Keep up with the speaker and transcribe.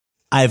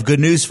I have good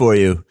news for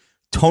you.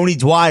 Tony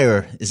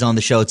Dwyer is on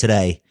the show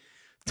today.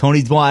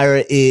 Tony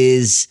Dwyer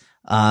is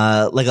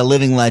like a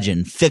living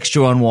legend,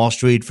 fixture on Wall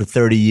Street for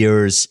 30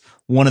 years,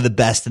 one of the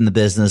best in the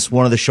business,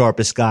 one of the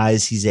sharpest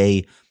guys. He's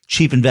a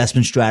chief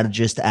investment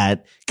strategist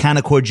at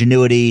Canaccord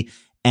Genuity.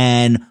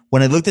 And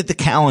when I looked at the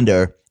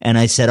calendar and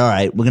I said, all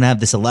right, we're going to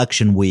have this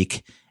election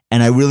week,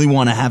 and I really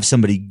want to have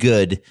somebody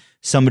good,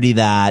 somebody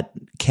that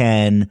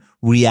can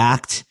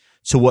react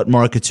to what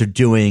markets are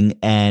doing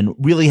and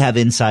really have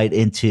insight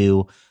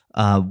into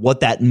what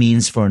that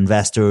means for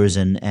investors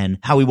and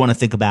how we want to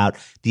think about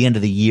the end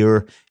of the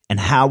year and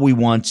how we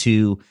want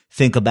to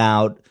think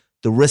about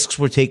the risks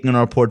we're taking in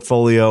our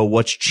portfolio,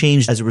 what's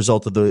changed as a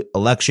result of the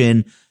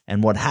election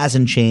and what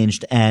hasn't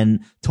changed.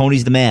 And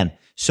Tony's the man.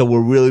 So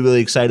we're really,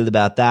 really excited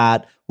about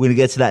that. We're going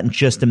to get to that in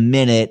just a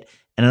minute,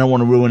 and I don't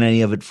want to ruin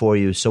any of it for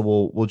you. So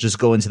we'll just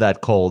go into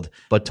that cold.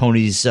 But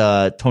Tony's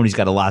got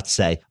a lot to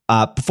say.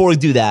 Before we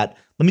do that,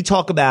 let me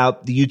talk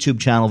about the YouTube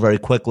channel very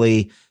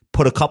quickly.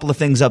 Put a couple of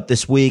things up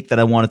this week that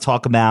I want to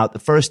talk about. The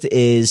first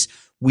is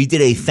we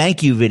did a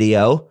thank you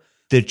video.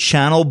 The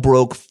channel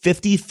broke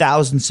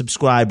 50,000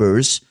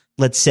 subscribers,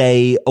 let's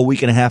say a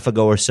week and a half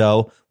ago or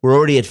so. We're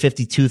already at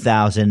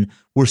 52,000.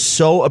 We're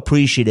so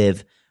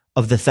appreciative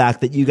of the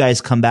fact that you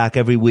guys come back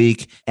every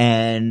week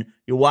and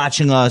you're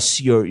watching us,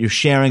 you're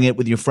sharing it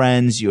with your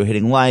friends, you're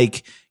hitting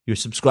like, you're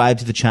subscribed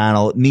to the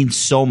channel. It means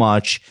so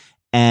much.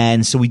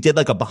 And so we did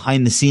like a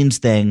behind the scenes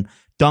thing.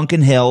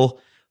 Duncan Hill,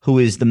 who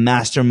is the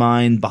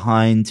mastermind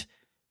behind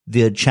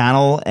the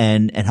channel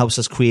and helps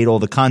us create all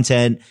the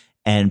content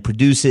and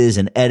produces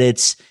and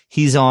edits.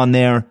 He's on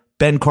there.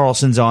 Ben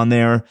Carlson's on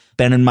there.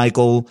 Ben and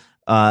Michael,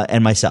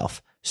 and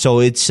myself. So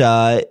it's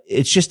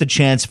just a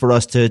chance for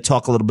us to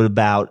talk a little bit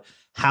about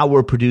how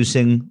we're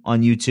producing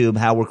on YouTube,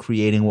 how we're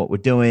creating what we're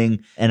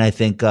doing. And I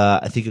think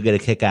you'll get a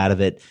kick out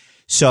of it.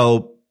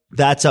 So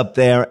that's up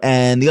there.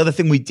 And the other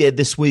thing we did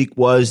this week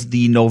was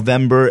the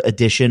November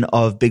edition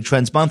of Big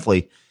Trends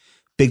Monthly.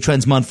 Big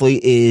Trends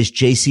Monthly is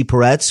JC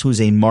Peretz, who's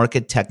a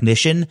market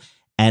technician,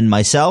 and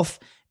myself.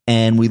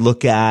 And we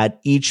look at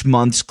each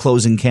month's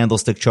closing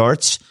candlestick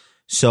charts.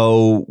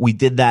 So we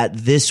did that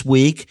this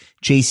week.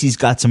 JC's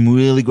got some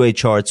really great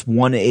charts.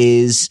 One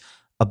is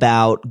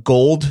about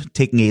gold,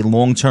 taking a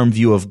long-term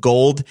view of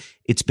gold.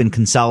 It's been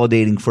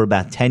consolidating for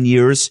about 10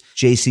 years.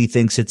 JC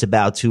thinks it's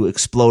about to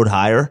explode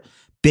higher.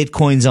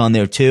 Bitcoin's on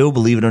there too.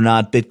 Believe it or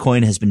not,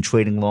 Bitcoin has been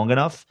trading long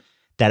enough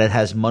that it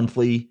has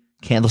monthly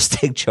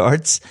candlestick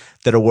charts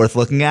that are worth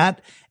looking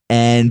at.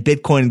 And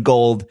Bitcoin and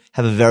gold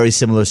have a very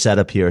similar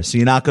setup here. So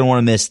you're not going to want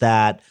to miss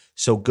that.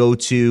 So go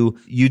to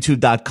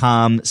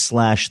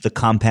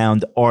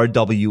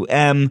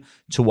youtube.com/thecompoundrwm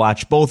to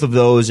watch both of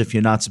those. If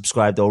you're not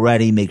subscribed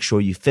already, make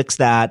sure you fix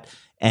that.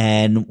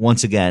 And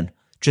once again,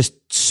 just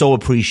so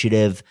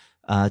appreciative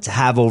to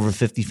have over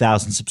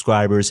 50,000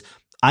 subscribers.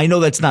 I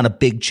know that's not a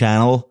big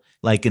channel,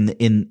 like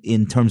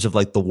in terms of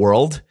like the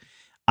world.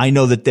 I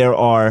know that there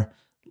are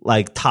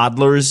like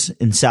toddlers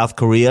in South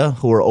Korea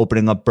who are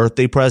opening up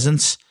birthday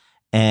presents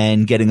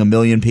and getting 1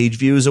 million page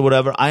views or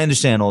whatever. I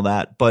understand all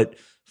that. But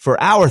for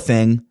our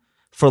thing,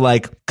 for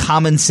like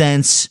common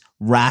sense,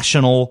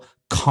 rational,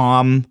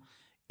 calm,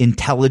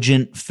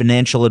 intelligent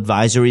financial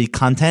advisory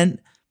content,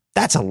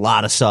 that's a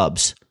lot of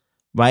subs,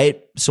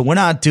 right? So we're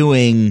not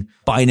doing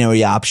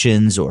binary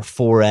options or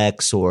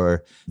Forex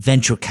or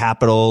venture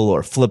capital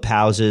or flip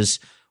houses.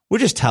 We're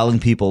just telling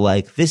people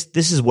like this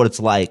is what it's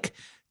like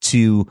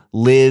to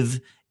live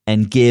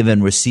and give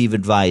and receive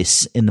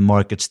advice in the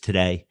markets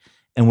today.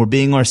 And we're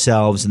being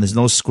ourselves, and there's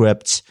no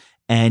scripts,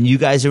 and you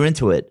guys are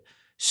into it.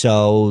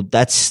 So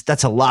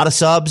that's a lot of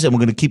subs, and we're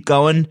going to keep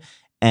going,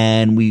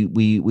 and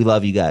we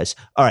love you guys.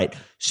 All right.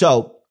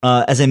 So,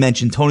 as I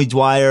mentioned, Tony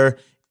Dwyer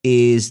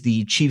is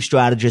the chief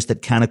strategist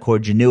at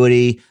Canaccord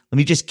Genuity. Let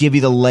me just give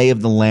you the lay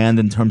of the land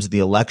in terms of the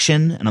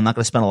election, and I'm not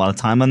going to spend a lot of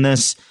time on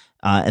this,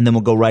 and then we'll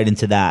go right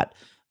into that.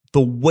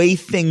 The way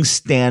things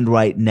stand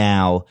right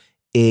now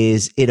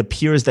is it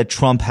appears that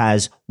Trump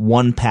has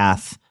one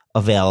path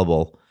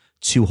available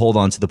to hold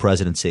on to the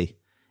presidency.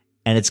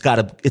 And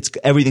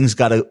everything's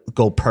got to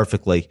go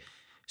perfectly.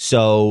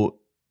 So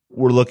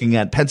we're looking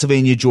at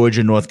Pennsylvania,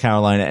 Georgia, North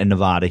Carolina, and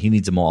Nevada. He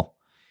needs them all.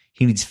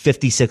 He needs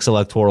 56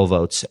 electoral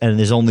votes, and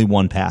there's only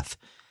one path.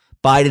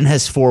 Biden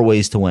has 4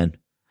 ways to win,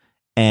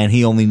 and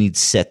he only needs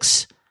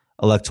 6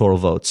 electoral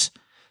votes.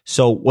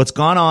 So what's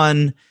gone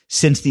on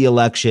since the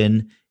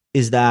election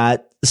is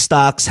that the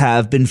stocks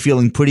have been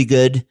feeling pretty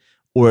good,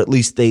 or at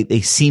least they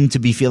seem to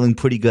be feeling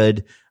pretty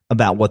good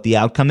about what the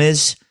outcome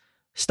is.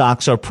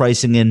 Stocks are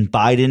pricing in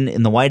Biden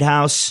in the White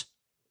House,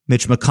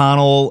 Mitch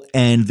McConnell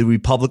and the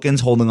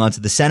Republicans holding on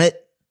to the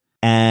Senate,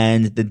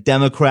 and the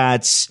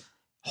Democrats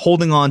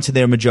holding on to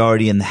their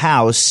majority in the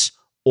House,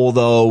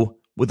 although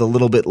with a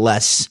little bit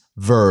less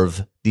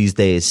verve these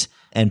days.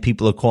 And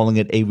people are calling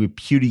it a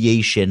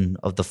repudiation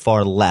of the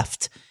far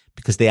left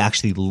because they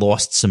actually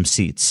lost some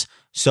seats.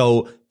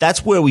 So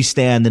that's where we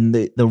stand, and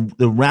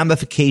the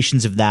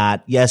ramifications of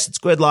that. Yes, it's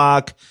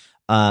gridlock.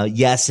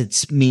 Yes,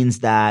 it means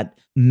that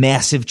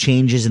massive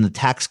changes in the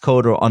tax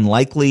code are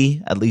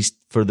unlikely, at least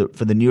for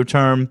the near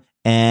term.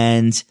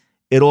 And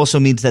it also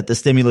means that the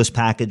stimulus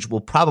package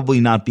will probably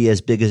not be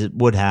as big as it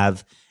would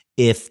have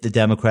if the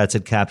Democrats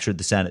had captured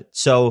the Senate.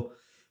 So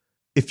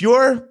if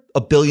you're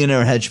a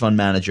billionaire hedge fund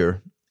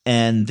manager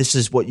and this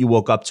is what you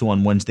woke up to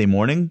on Wednesday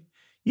morning,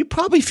 you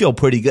probably feel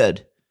pretty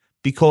good,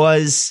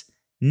 because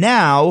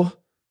now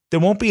there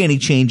won't be any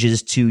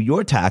changes to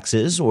your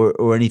taxes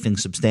or anything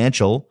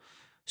substantial.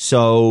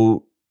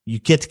 So you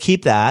get to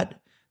keep that.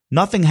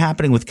 Nothing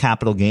happening with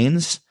capital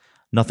gains,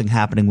 nothing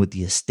happening with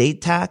the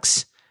estate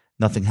tax,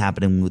 nothing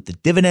happening with the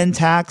dividend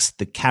tax,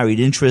 the carried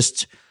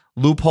interest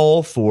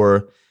loophole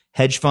for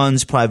hedge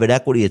funds, private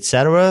equity,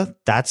 etc.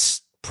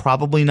 That's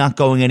probably not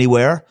going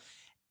anywhere.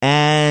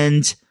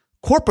 And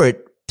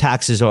corporate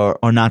taxes are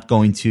not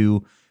going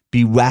to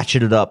be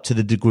ratcheted up to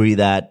the degree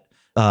that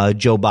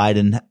Joe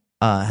Biden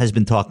has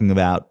been talking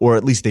about, or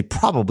at least they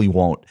probably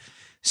won't.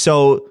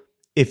 So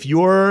if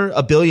you're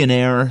a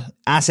billionaire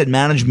asset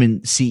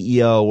management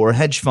CEO or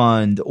hedge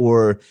fund,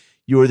 or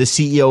you're the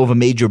CEO of a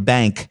major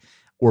bank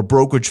or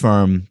brokerage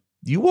firm,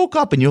 you woke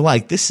up and you're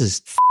like, this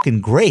is fucking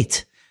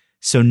great.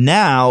 So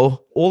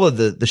now all of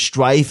the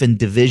strife and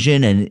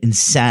division and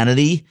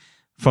insanity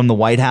from the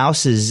White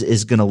House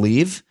is going to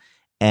leave.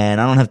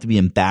 And I don't have to be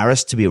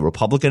embarrassed to be a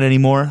Republican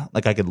anymore.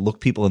 Like, I could look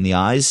people in the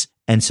eyes.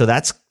 And so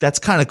that's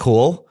kind of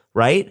cool,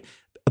 right?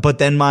 But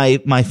then my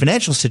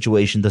financial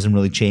situation doesn't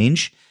really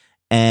change.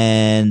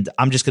 And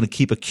I'm just going to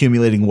keep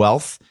accumulating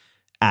wealth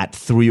at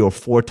 3 or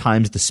 4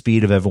 times the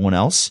speed of everyone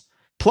else.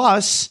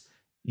 Plus,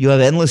 you have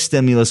endless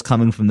stimulus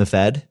coming from the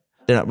Fed.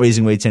 They're not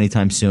raising rates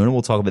anytime soon. And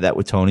we'll talk about that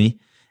with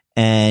Tony.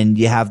 And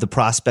you have the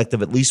prospect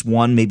of at least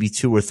 1, maybe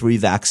 2 or 3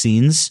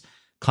 vaccines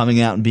coming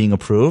out and being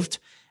approved.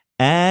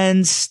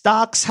 And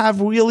stocks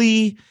have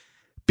really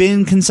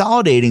been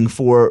consolidating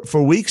for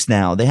weeks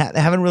now. They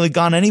haven't really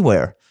gone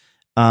anywhere.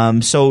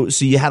 So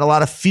you had a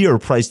lot of fear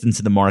priced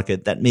into the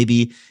market that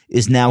maybe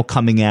is now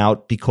coming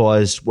out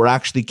because we're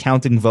actually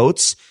counting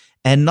votes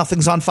and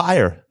nothing's on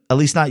fire, at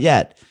least not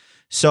yet.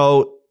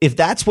 So if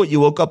that's what you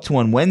woke up to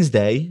on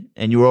Wednesday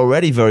and you're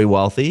already very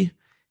wealthy,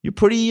 you're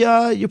pretty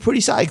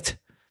psyched.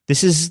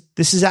 This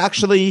is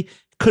actually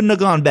couldn't have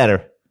gone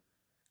better.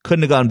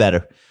 Couldn't have gone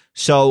better.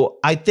 So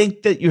I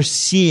think that you're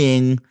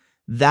seeing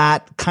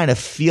that kind of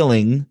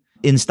feeling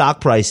in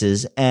stock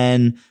prices.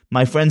 And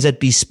my friends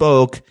at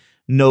Bespoke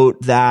note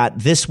that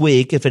this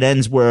week, if it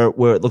ends where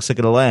it looks like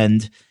it'll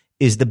end,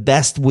 is the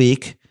best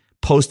week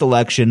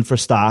post-election for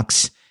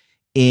stocks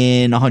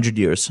in 100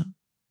 years.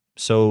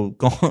 So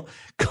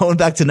going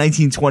back to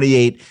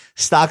 1928,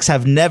 stocks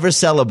have never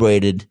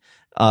celebrated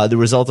the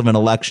result of an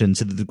election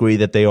to the degree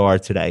that they are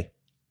today.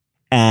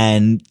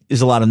 And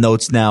there's a lot of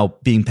notes now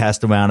being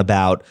passed around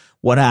about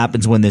what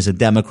happens when there's a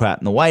Democrat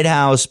in the White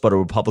House, but a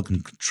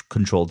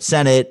Republican-controlled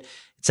Senate.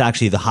 It's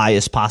actually the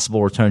highest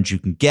possible returns you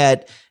can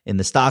get in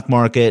the stock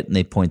market, and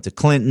they point to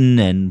Clinton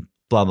and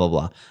blah blah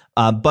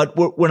blah. But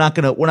we're not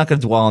gonna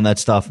dwell on that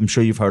stuff. I'm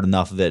sure you've heard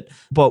enough of it.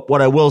 But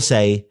what I will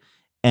say,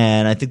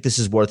 and I think this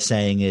is worth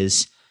saying,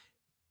 is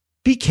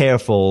be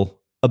careful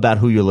about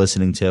who you're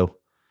listening to,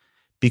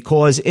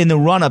 because in the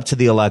run up to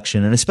the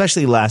election, and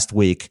especially last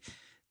week,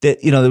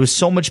 that there was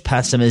so much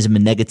pessimism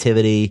and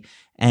negativity,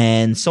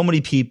 and so many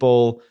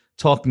people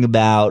talking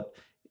about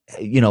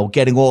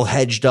getting all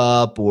hedged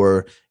up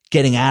or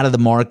getting out of the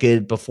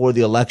market before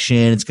the election.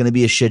 It's going to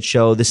be a shit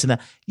show, this and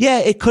that. Yeah,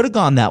 it could have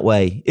gone that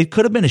way. It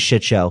could have been a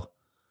shit show.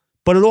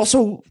 But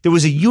there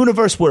was a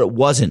universe where it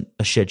wasn't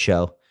a shit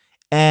show.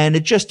 And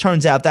it just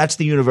turns out that's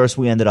the universe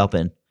we ended up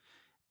in.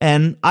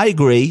 And I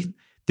agree,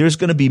 there's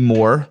going to be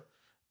more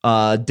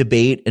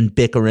debate and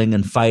bickering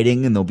and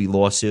fighting, and there'll be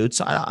lawsuits.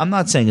 I'm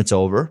not saying it's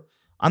over.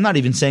 I'm not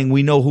even saying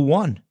we know who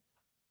won,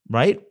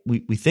 right?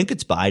 We think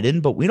it's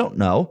Biden, but we don't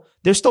know.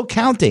 They're still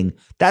counting.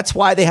 That's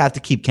why they have to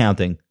keep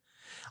counting.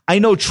 I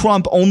know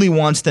Trump only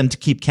wants them to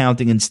keep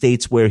counting in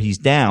states where he's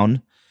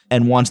down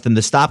and wants them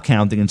to stop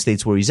counting in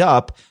states where he's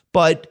up.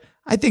 But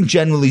I think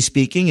generally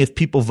speaking, if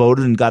people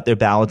voted and got their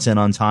ballots in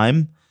on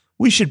time,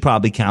 we should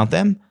probably count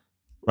them,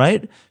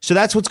 right? So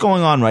that's what's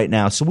going on right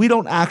now. So we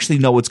don't actually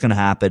know what's going to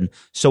happen.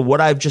 So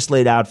what I've just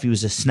laid out for you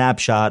is a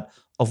snapshot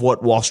of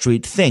what Wall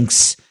Street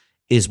thinks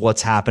is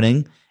what's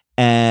happening.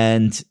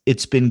 And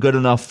it's been good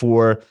enough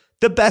for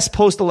the best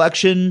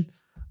post-election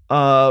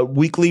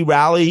weekly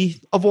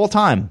rally of all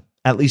time,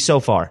 at least so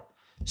far.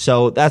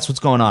 So that's what's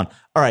going on.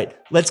 All right,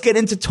 let's get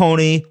into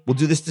Tony. We'll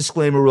do this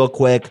disclaimer real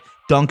quick.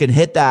 Duncan,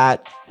 hit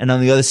that. And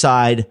on the other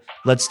side,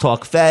 let's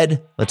talk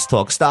Fed. Let's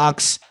talk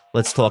stocks.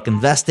 Let's talk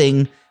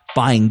investing,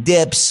 buying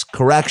dips,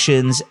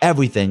 corrections,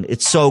 everything.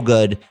 It's so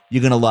good.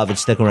 You're going to love it.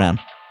 Stick around.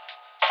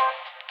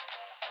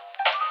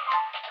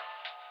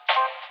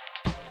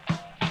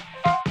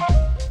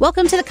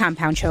 Welcome to the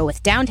Compound Show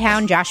with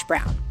Downtown Josh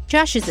Brown.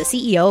 Josh is the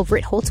CEO of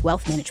Ritholtz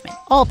Wealth Management.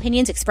 All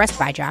opinions expressed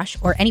by Josh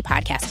or any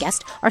podcast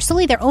guest are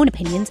solely their own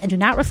opinions and do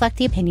not reflect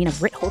the opinion of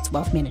Ritholtz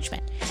Wealth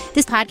Management.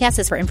 This podcast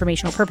is for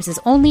informational purposes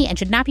only and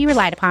should not be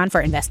relied upon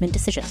for investment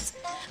decisions.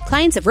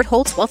 Clients of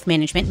Ritholtz Wealth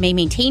Management may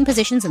maintain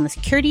positions in the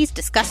securities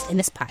discussed in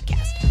this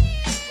podcast.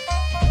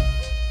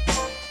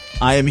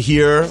 I am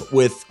here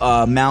with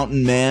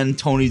mountain man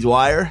Tony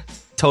Dwyer.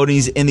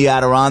 Tony's in the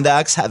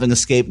Adirondacks, having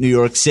escaped New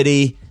York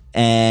City,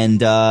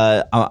 and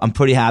I'm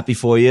pretty happy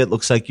for you. It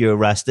looks like you're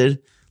rested.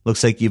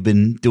 Looks like you've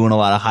been doing a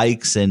lot of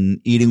hikes and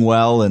eating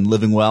well and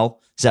living well.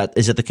 Is that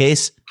the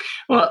case?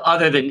 Well,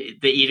 other than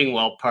the eating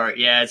well part,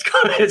 yeah, it's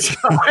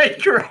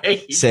going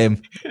great.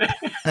 Same.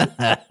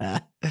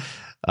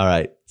 All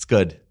right, it's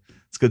good.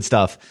 It's good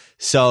stuff.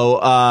 So,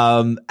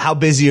 how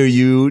busy are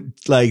you,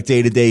 like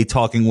day to day,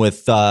 talking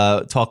with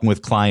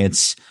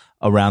clients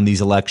around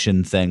these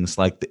election things?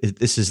 Like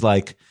this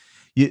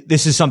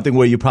is something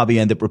where you probably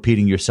end up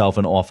repeating yourself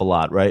an awful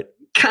lot, right?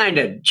 Kind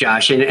of,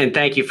 Josh, and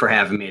thank you for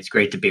having me. It's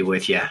great to be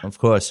with you. Of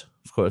course.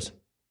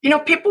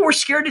 People were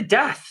scared to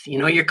death.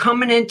 You're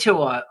coming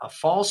into a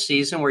fall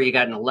season where you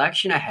got an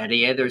election ahead of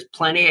you. There's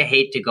plenty of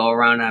hate to go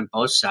around on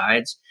both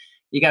sides.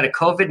 You got a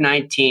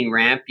COVID-19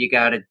 ramp. You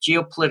got a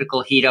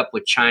geopolitical heat up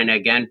with China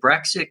again.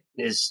 Brexit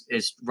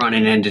is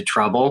running into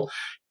trouble.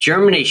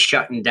 Germany's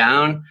shutting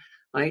down.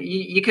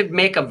 You could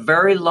make a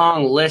very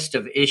long list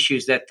of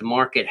issues that the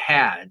market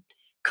had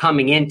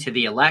coming into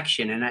the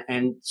election.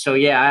 And so,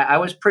 yeah, I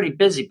was pretty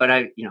busy, but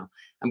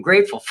I'm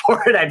grateful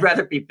for it. I'd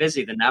rather be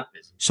busy than not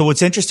busy. So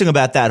what's interesting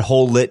about that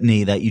whole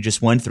litany that you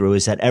just went through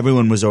is that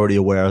everyone was already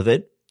aware of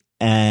it.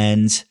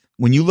 And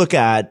when you look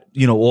at,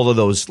 all of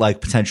those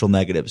like potential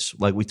negatives,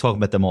 like we talk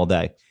about them all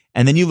day,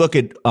 and then you look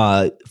at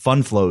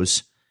fund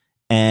flows,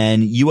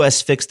 and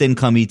U.S. fixed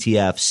income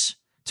ETFs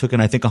took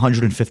in, I think,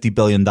 $150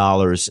 billion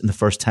in the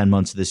first 10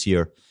 months of this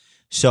year.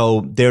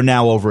 So they're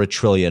now over $1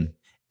 trillion.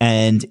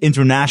 And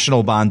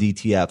international bond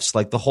ETFs,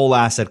 like the whole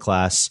asset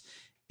class,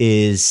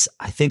 is,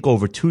 I think,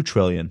 over $2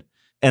 trillion.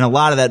 And a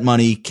lot of that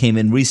money came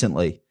in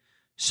recently.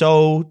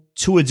 So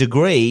to a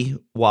degree,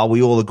 while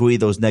we all agree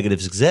those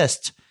negatives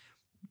exist,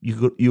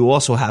 you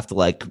also have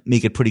to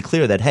make it pretty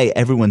clear that, hey,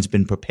 everyone's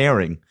been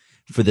preparing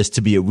for this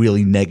to be a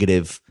really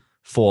negative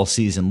fall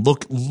season.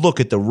 Look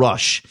at the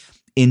rush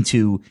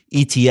into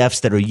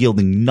ETFs that are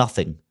yielding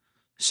nothing.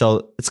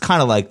 So it's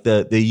kind of like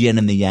the yin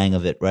and the yang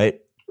of it,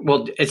 right?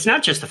 Well, it's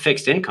not just the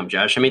fixed income,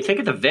 Josh. I mean, think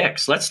of the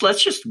VIX.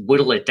 Let's just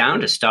whittle it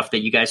down to stuff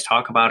that you guys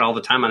talk about all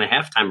the time on the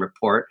halftime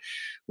report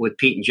with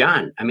Pete and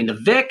John. I mean, the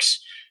VIX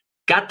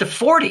got to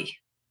 40.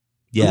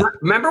 Yeah.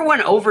 Remember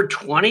when over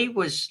 20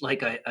 was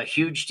like a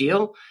huge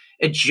deal?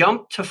 It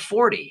jumped to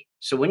 40.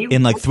 So when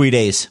in like 3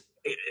 days.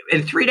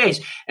 In 3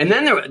 days. And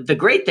then the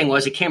great thing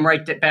was it came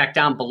right back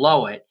down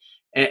below it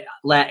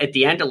at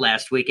the end of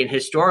last week. And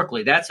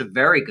historically, that's a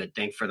very good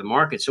thing for the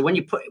market. So when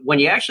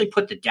you actually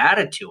put the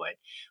data to it,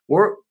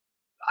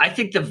 I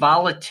think the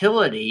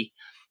volatility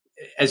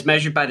as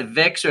measured by the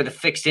VIX or the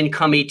fixed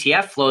income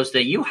ETF flows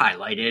that you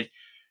highlighted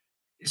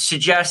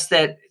suggests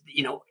that,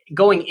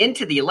 going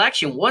into the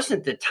election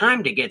wasn't the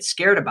time to get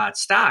scared about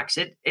stocks.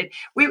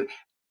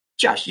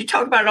 Josh, you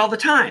talk about it all the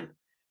time.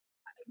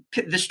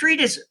 The street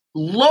is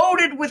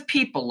loaded with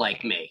people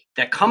like me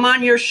that come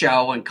on your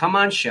show and come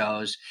on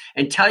shows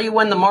and tell you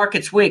when the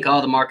market's weak.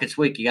 Oh, the market's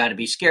weak. You got to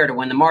be scared. Or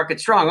when the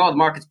market's strong. Oh, the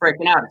market's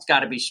breaking out. It's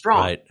got to be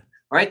strong.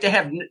 Right?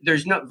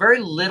 There's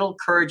very little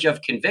courage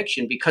of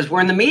conviction because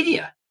we're in the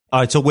media. All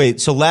right. So wait.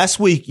 So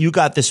last week you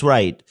got this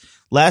right.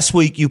 Last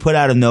week you put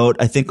out a note,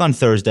 I think on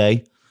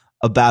Thursday,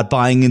 about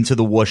buying into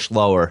the whoosh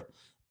lower.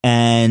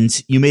 And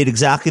you made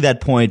exactly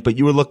that point, but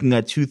you were looking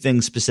at two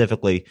things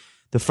specifically.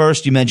 The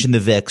first, you mentioned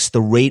the VIX,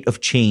 the rate of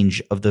change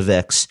of the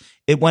VIX.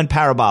 It went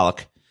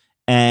parabolic.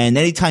 And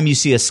anytime you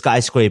see a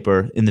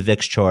skyscraper in the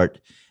VIX chart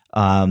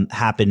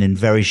happen in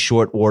very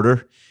short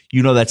order,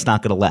 you know that's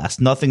not going to last.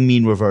 Nothing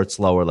mean reverts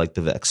lower like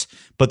the VIX.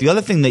 But the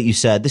other thing that you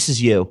said, this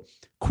is you,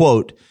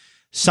 quote,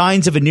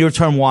 signs of a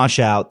near-term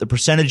washout, the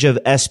percentage of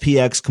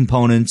SPX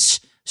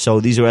components, so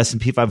these are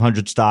S&P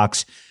 500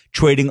 stocks,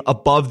 trading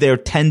above their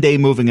 10-day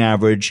moving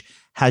average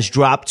has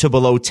dropped to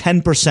below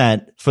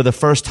 10% for the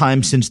first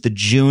time since the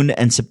June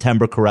and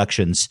September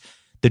corrections.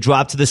 The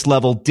drop to this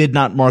level did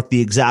not mark the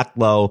exact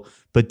low,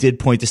 but did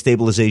point to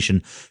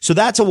stabilization. So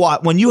that's a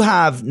lot. When you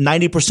have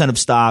 90% of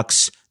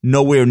stocks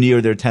nowhere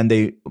near their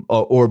 10-day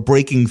or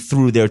breaking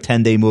through their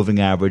 10-day moving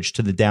average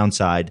to the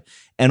downside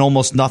and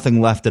almost nothing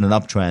left in an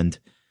uptrend,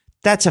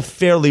 that's a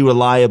fairly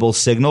reliable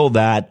signal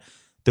that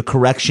the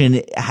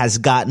correction has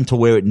gotten to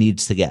where it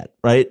needs to get,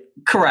 right?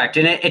 Correct.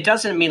 And it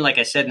doesn't mean, like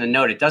I said in the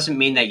note, it doesn't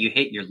mean that you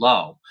hit your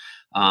low.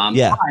 But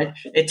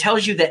it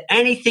tells you that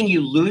anything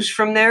you lose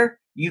from there,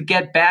 you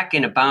get back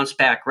in a bounce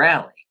back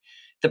rally.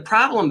 The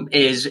problem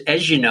is,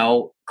 as you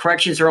know,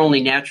 corrections are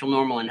only natural,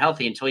 normal, and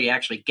healthy until you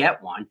actually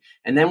get one.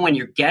 And then when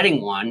you're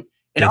getting one,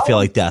 I feel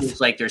like death. Feels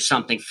like there's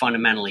something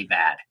fundamentally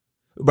bad.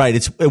 Right.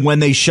 It's when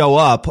they show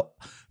up,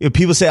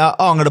 people say, oh,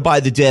 I'm going to buy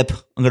the dip.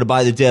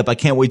 I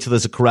can't wait till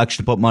there's a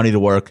correction to put money to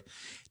work.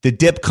 The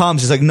dip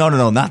comes. It's like,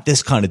 no, not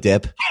this kind of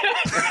dip.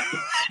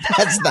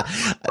 That's not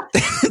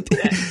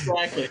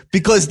exactly.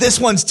 Because this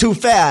one's too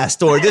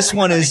fast or this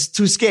one is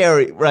too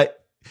scary, right?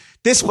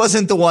 This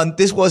wasn't the one.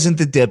 This wasn't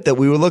the dip that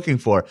we were looking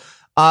for.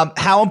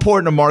 How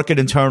important are market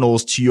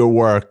internals to your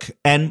work?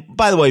 And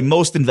by the way,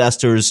 most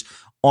investors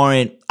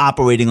aren't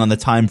operating on the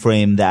time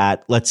frame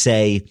that, let's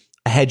say,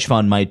 a hedge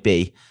fund might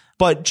be.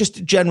 but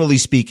just generally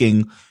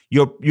speaking,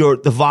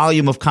 the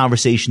volume of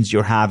conversations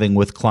you're having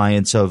with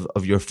clients of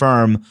your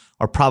firm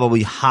are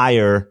probably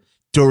higher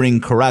during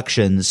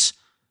corrections.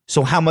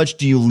 So how much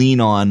do you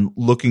lean on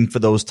looking for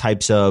those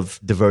types of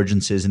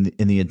divergences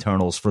in the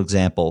internals, for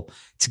example,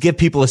 to give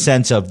people a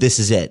sense of this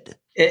is it?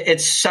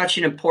 It's such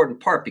an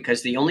important part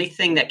because the only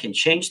thing that can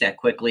change that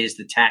quickly is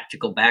the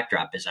tactical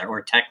backdrop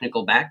or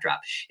technical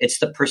backdrop. It's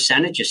the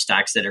percentage of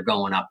stocks that are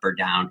going up or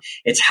down.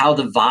 It's how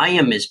the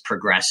volume is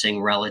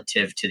progressing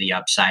relative to the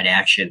upside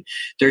action.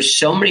 There's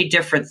so many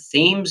different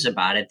themes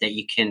about it that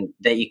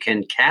you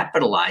can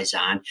capitalize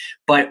on.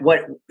 But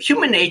what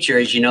human nature,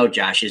 as you know,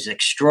 Josh, is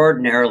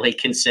extraordinarily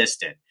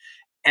consistent.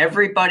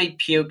 Everybody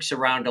pukes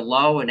around a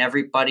low and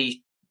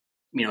everybody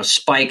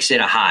spikes at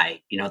a high,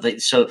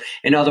 so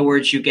in other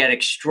words, you get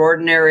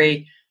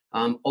extraordinary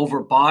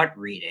overbought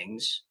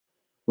readings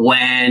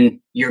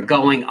when you're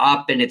going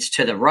up and it's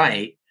to the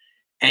right,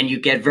 and you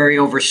get very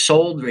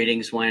oversold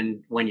readings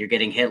when you're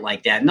getting hit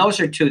like that. And those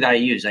are two that I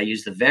use. I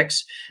use the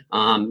VIX,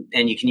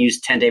 and you can use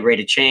 10-day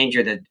rate of change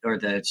or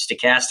the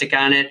stochastic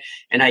on it.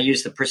 And I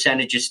use the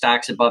percentage of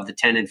stocks above the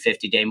 10 and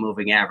 50-day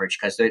moving average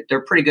because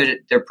they're pretty good.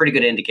 They're pretty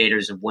good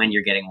indicators of when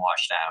you're getting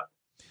washed out.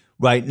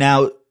 Right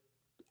now,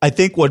 I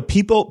think what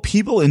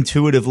people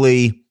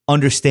intuitively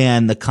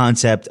understand the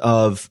concept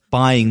of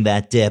buying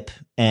that dip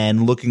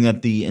and looking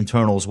at the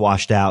internals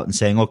washed out and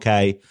saying,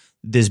 okay,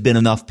 there's been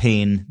enough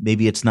pain.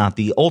 Maybe it's not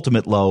the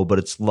ultimate low, but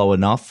it's low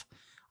enough.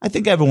 I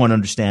think everyone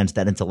understands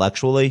that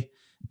intellectually.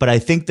 But I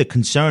think the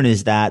concern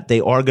is that they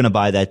are going to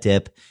buy that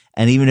dip.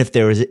 And even if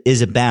there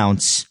is a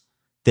bounce,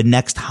 the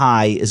next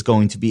high is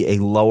going to be a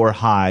lower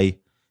high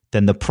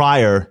than the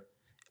prior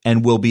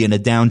and will be in a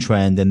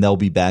downtrend, and they'll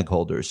be bag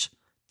holders.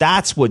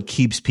 That's what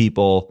keeps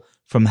people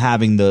from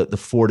having the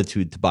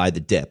fortitude to buy the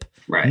dip,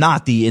 right?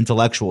 Not the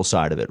intellectual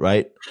side of it,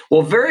 right?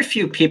 Well, very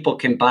few people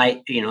can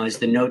buy, as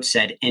the note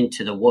said,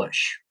 into the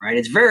whoosh, right?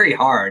 It's very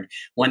hard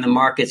when the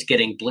market's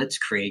getting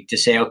blitzkrieg to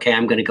say, okay,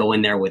 I'm going to go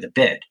in there with a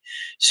bid.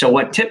 So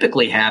what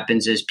typically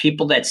happens is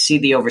people that see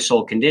the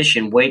oversold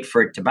condition wait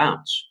for it to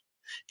bounce.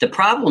 The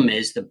problem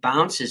is the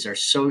bounces are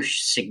so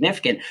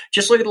significant.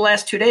 Just look at the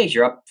last 2 days.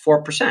 You're up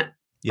 4%.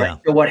 Yeah.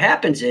 Right? So what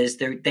happens is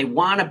they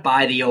want to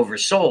buy the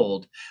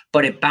oversold,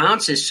 but it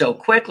bounces so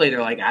quickly. They're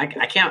like, I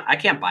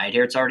can't buy it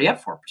here. It's already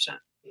up 4%.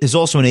 There's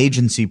also an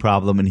agency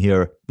problem in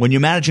here. When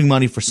you're managing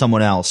money for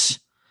someone else,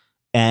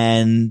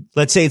 and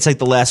let's say it's like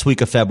the last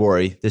week of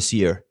February this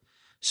year.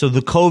 So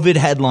the COVID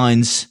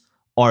headlines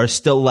are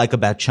still like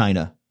about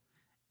China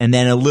and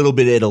then a little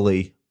bit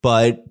Italy,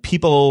 but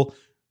people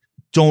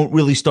don't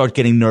really start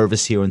getting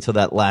nervous here until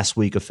that last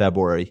week of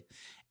February.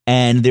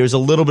 And there's a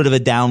little bit of a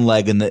down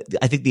leg, and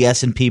I think the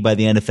S&P by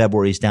the end of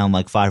February is down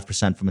like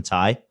 5% from its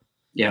high.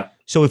 Yeah.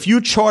 So if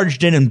you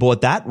charged in and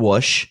bought that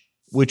whoosh,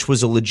 which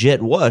was a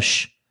legit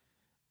whoosh,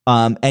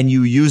 and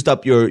you used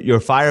up your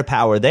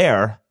firepower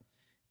there,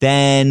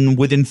 then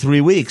within 3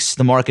 weeks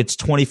the market's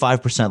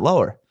 25%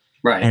 lower.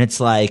 Right. And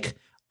it's like,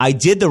 I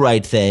did the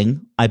right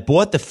thing. I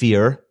bought the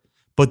fear,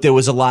 but there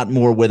was a lot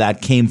more where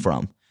that came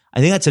from. I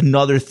think that's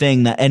another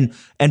thing that,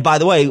 and by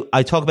the way,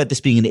 I talk about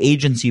this being an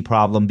agency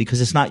problem because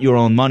it's not your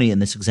own money in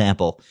this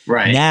example.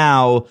 Right.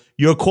 Now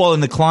you're calling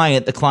the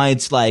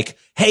client's like,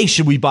 hey,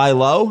 should we buy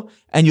low?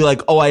 And you're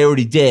like, oh, I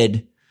already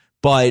did,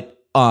 but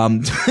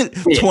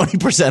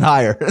 20%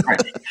 higher.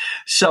 Right.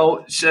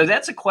 So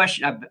that's a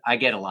question I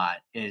get a lot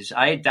is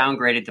I had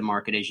downgraded the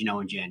market, as you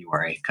know, in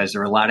January, because there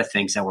were a lot of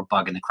things that were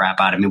bugging the crap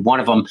out of me. One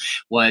of them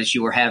was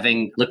you were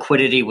having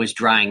liquidity was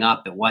drying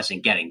up. It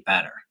wasn't getting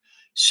better.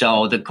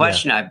 So the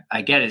question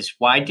I get is,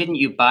 why didn't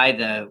you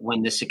buy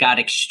when this got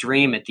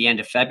extreme at the end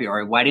of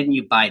February, why didn't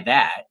you buy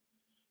that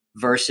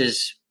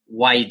versus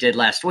why you did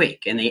last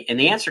week? And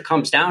the answer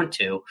comes down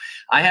to,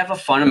 I have a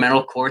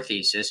fundamental core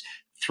thesis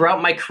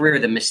throughout my career,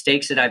 the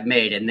mistakes that I've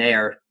made, and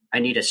I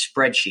need a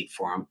spreadsheet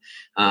for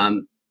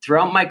them.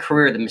 Throughout my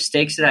career, the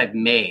mistakes that I've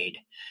made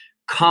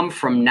come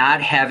from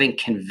not having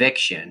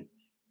conviction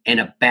in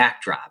a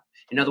backdrop.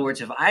 In other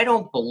words, if I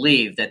don't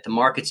believe that the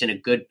market's in a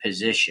good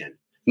position,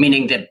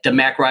 meaning that the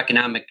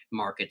macroeconomic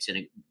markets in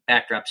a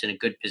backdrop's in a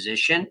good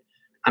position,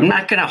 I'm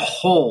not going to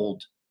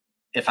hold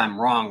if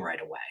I'm wrong right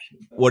away.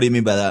 What do you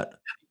mean by that?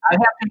 I have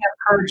to have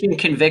courage and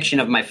conviction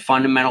of my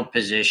fundamental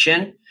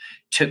position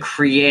to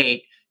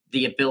create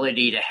the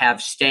ability to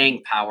have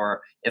staying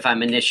power if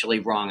I'm initially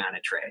wrong on a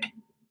trade.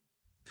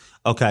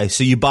 Okay,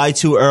 so you buy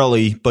too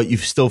early, but you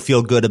still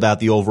feel good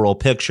about the overall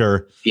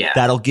picture. Yeah.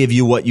 That'll give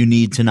you what you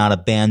need to not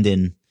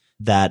abandon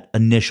that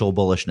initial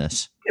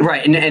bullishness.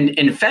 Right. And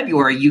in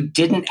February, you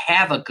didn't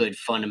have a good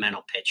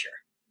fundamental picture.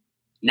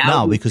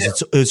 Now, no,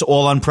 because it's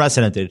all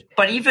unprecedented.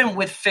 But even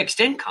with fixed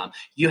income,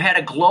 you had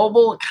a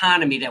global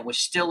economy that was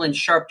still in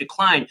sharp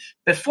decline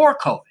before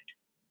COVID.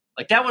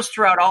 Like that was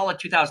throughout all of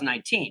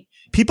 2019.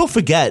 People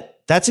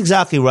forget. That's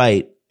exactly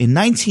right. In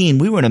 19,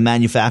 we were in a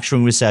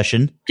manufacturing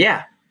recession.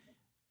 Yeah.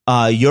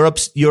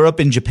 Europe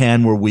and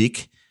Japan were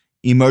weak.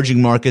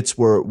 Emerging markets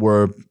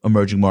were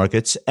emerging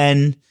markets.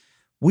 And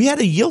we had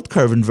a yield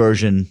curve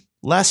inversion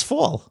last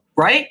fall.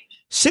 Right.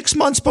 6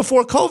 months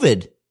before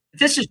COVID.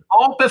 This is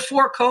all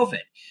before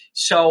COVID.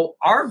 So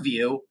our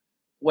view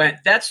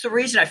that's the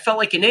reason I felt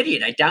like an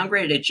idiot. I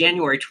downgraded at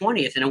January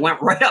 20th and it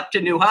went right up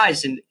to new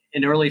highs in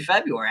early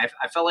February.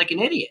 I felt like an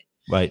idiot.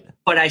 Right.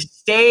 But I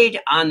stayed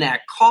on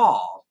that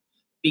call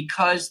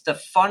because the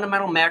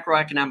fundamental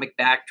macroeconomic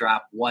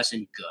backdrop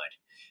wasn't good.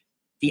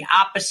 The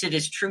opposite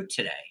is true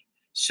today.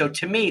 So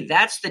to me,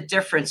 that's the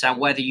difference on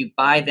whether you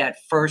buy that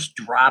first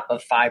drop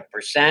of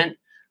 5%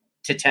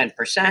 to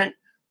 10%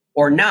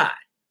 or not.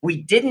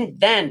 We didn't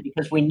then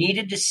because we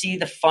needed to see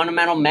the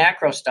fundamental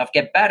macro stuff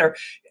get better.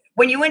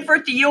 When you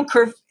invert the yield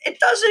curve, it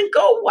doesn't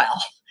go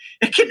well.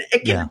 It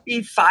can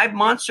be 5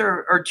 months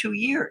or 2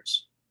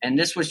 years. And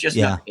this was just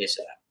not the case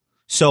of that.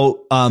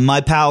 So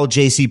my pal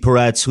JC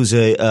Peretz, who's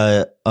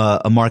a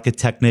market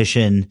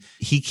technician,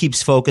 he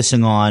keeps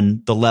focusing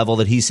on the level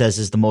that he says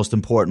is the most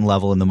important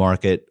level in the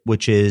market,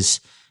 which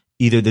is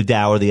either the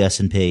Dow or the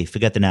S&P.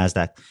 Forget the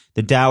NASDAQ.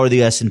 The Dow or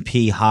the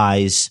S&P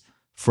highs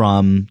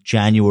from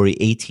February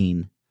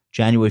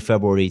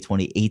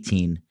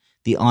 2018,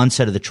 the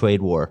onset of the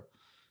trade war.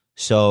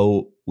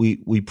 So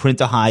we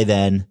print a high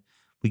then.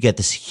 We get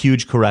this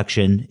huge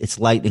correction. It's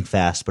lightning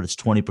fast, but it's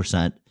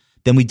 20%.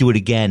 Then we do it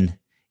again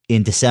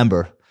in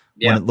December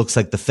when it looks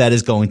like the Fed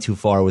is going too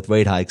far with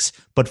rate hikes,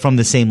 but from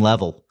the same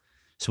level.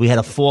 So we had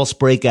a false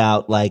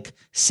breakout like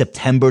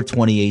September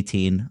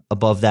 2018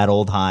 above that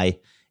old high,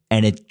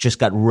 and it just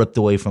got ripped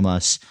away from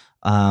us.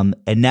 And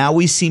now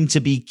we seem to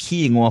be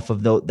keying off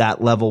of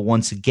that level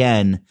once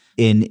again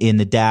in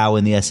the Dow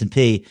and the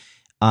S&P.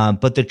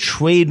 But the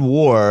trade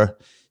war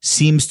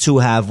seems to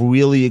have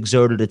really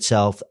exerted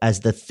itself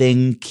as the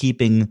thing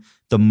keeping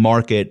the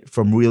market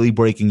from really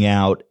breaking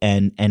out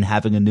and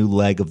having a new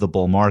leg of the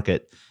bull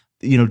market,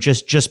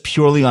 just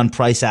purely on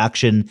price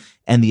action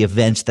and the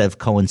events that have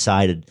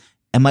coincided.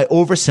 Am I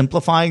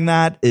oversimplifying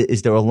that?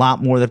 Is there a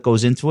lot more that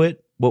goes into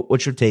it?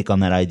 What's your take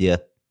on that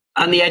idea?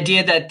 On the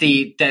idea that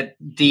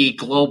the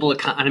global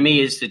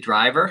economy is the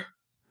driver?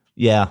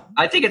 Yeah.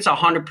 I think it's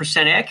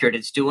 100% accurate.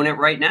 It's doing it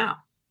right now.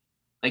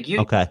 Like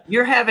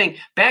you're having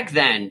back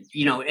then,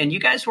 and you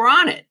guys were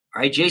on it.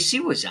 Right,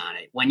 JC was on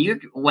it.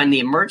 When the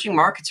emerging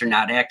markets are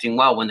not acting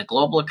well, when the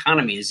global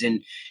economy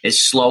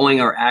is slowing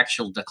or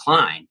actual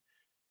decline,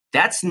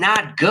 that's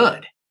not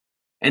good.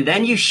 And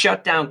then you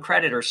shut down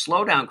credit or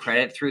slow down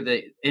credit through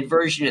the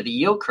inversion of the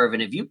yield curve.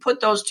 And if you put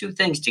those two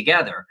things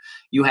together,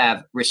 you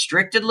have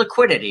restricted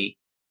liquidity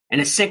and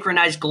a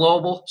synchronized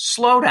global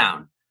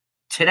slowdown.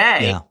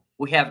 Today,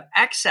 we have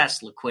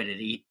excess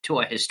liquidity to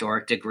a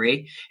historic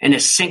degree and a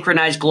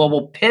synchronized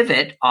global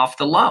pivot off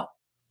the low.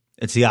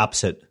 It's the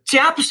opposite. It's the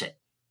opposite.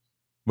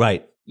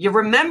 Right. You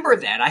remember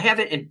that. I have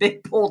it in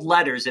big, bold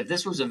letters. If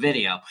this was a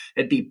video,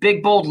 it'd be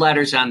big, bold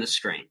letters on the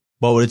screen.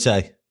 What would it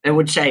say? It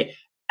would say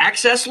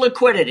excess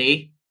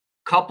liquidity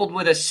coupled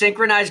with a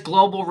synchronized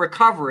global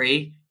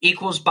recovery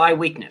equals buy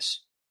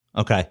weakness.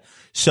 Okay.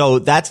 So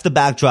that's the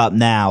backdrop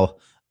now.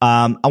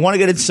 I want to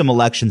get into some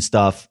election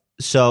stuff.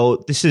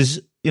 So this is,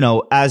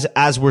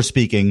 as we're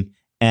speaking,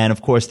 and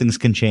of course things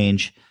can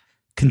change.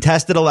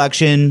 Contested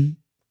election,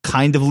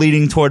 kind of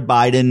leading toward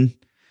Biden,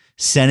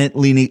 Senate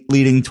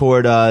leading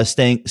toward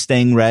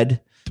staying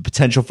red. The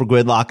potential for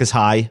gridlock is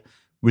high.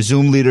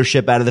 Resume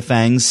leadership out of the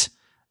FANGs,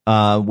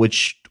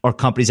 which are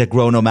companies that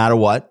grow no matter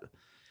what.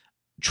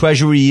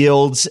 Treasury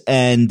yields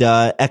and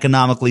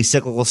economically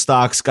cyclical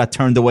stocks got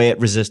turned away at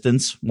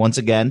resistance once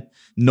again.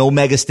 No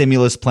mega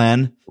stimulus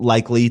plan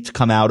likely to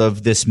come out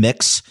of this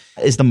mix.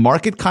 Is the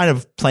market kind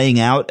of playing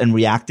out and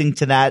reacting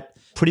to that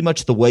pretty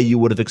much the way you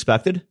would have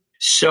expected?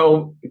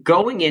 So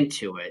going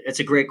into it, it's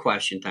a great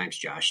question. Thanks,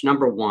 Josh.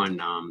 Number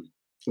one,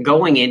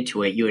 going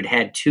into it, you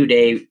had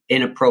 2-day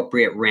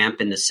inappropriate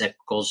ramp in the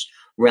cyclicals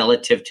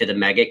relative to the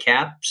mega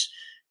caps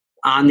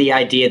on the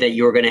idea that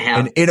you were going to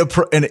have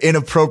an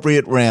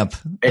inappropriate ramp.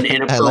 An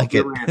inappropriate like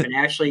ramp. And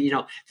actually,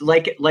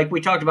 like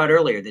we talked about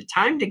earlier, the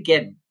time to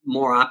get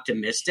more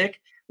optimistic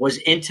was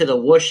into the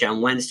whoosh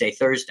on Wednesday,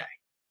 Thursday.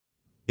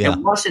 Yeah. It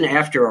wasn't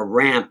after a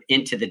ramp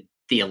into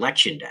the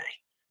election day.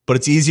 But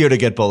it's easier to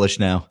get bullish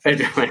now.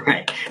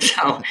 Right.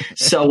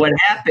 So what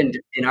happened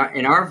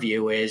in our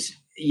view is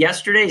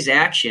yesterday's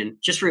action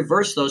just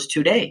reversed those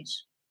 2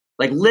 days.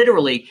 Like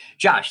literally,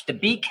 Josh, the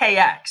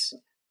BKX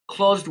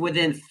closed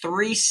within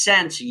 3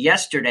 cents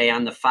yesterday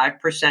on the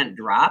 5%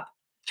 drop.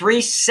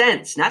 3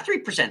 cents, not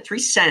 3%, 3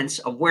 cents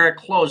of where it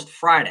closed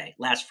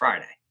last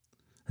Friday.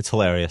 That's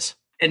hilarious.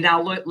 And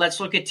now let's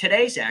look at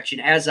today's action.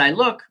 As I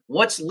look,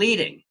 what's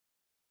leading?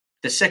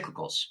 The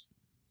cyclicals.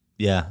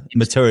 Yeah,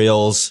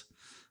 materials,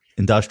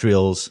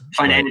 industrials,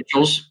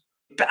 financials.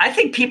 But I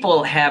think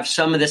people have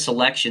some of this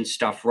election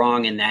stuff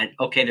wrong in that,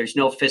 okay, there's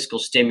no fiscal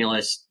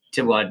stimulus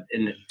to a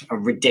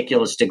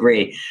ridiculous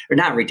degree, or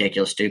not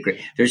ridiculous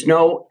degree. There's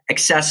no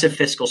excessive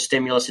fiscal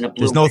stimulus in a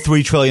blue. There's no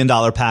 $3 trillion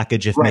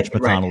package if Mitch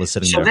McConnell is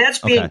sitting there. So that's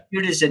being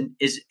viewed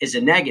as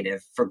a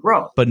negative for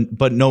growth.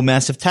 But no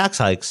massive tax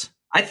hikes.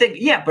 I think,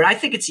 but I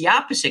think it's the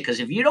opposite,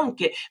 because if you don't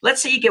get,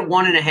 let's say you get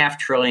 $1.5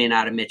 trillion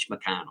out of Mitch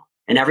McConnell.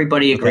 and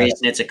everybody agrees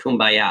and it's a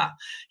kumbaya.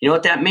 You know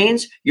what that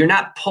means? You're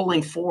not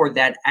pulling forward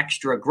that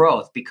extra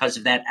growth because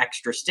of that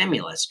extra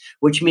stimulus,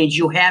 which means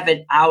you have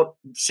it out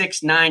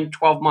 6, 9,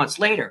 12 months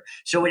later.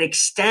 So it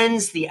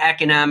extends the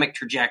economic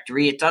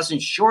trajectory. It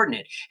doesn't shorten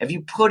it. If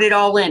you put it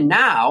all in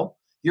now,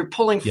 you're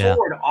pulling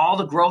forward all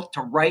the growth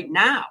to right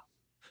now.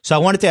 So I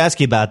wanted to ask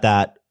you about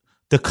that.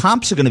 The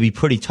comps are going to be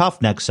pretty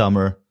tough next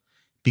summer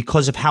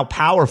because of how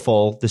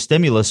powerful the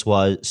stimulus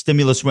was.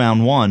 Stimulus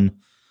round one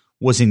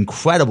was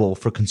incredible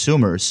for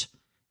consumers.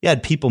 You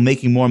had people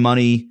making more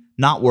money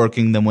not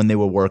working than when they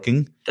were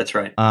working. That's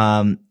right.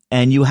 And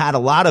you had a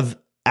lot of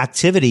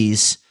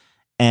activities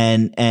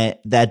and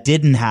that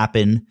didn't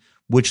happen,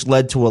 which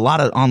led to a lot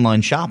of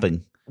online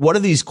shopping. What are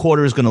these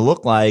quarters going to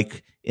look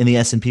like in the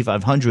S&P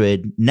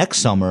 500 next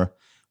summer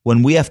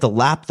when we have to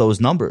lap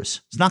those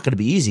numbers? It's not going to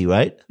be easy,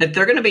 right?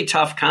 They're going to be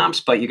tough comps,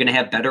 but you're going to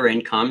have better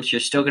incomes. You're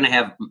still going to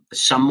have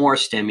some more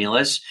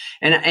stimulus.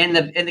 And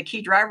the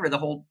key driver of the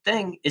whole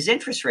thing is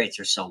interest rates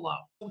are so low.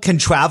 Can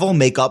travel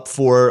make up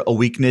for a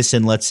weakness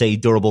in, let's say,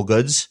 durable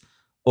goods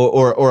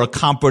or a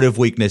comparative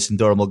weakness in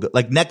durable goods?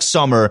 Like next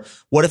summer,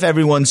 what if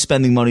everyone's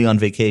spending money on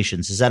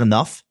vacations? Is that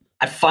enough?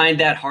 I find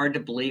that hard to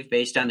believe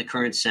based on the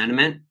current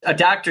sentiment. A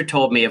doctor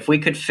told me if we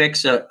could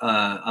fix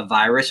a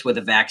virus with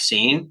a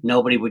vaccine,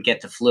 nobody would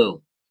get the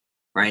flu,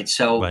 right?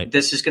 So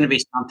This is going to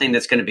be something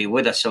that's going to be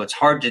with us. So it's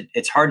hard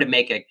to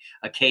make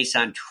a case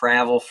on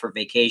travel for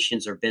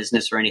vacations or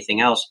business or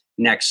anything else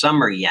next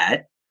summer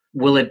yet.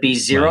 Will it be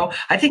zero?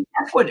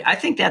 Right. I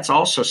think that's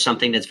also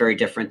something that's very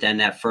different than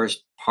that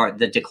first part,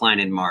 the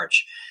decline in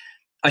March.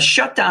 A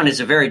shutdown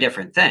is a very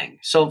different thing.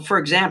 So, for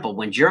example,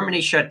 when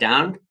Germany shut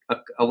down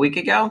a week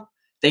ago,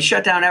 they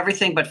shut down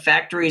everything but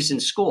factories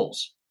and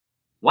schools.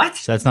 What?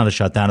 So that's not a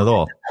shutdown at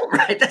all.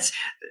 Right. That's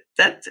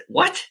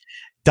what?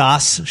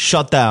 Das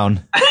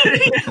shutdown.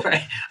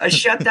 Right. A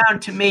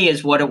shutdown to me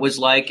is what it was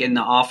like in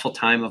the awful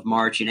time of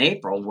March and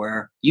April,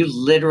 where you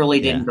literally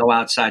didn't go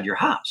outside your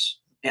house,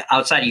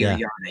 outside of your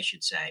yard, I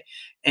should say.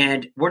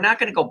 And we're not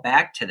going to go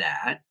back to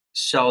that.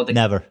 So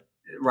never.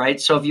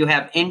 Right. So if you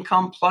have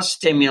income plus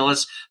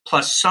stimulus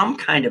plus some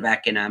kind of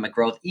economic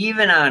growth,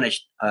 even on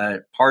a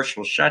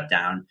partial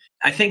shutdown,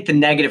 I think the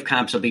negative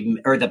comps will be,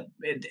 or the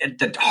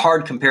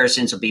hard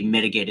comparisons will be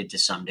mitigated to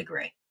some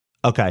degree.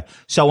 Okay.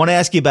 So I want to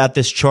ask you about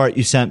this chart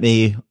you sent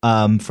me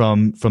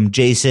from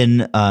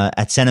Jason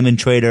at Sentiment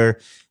Trader,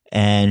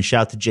 and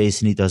shout out to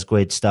Jason. He does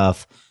great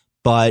stuff.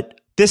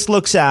 But this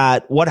looks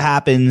at what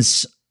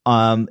happens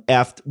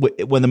after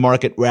when the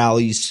market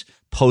rallies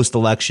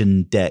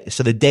post-election day.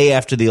 So the day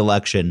after the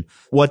election,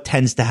 what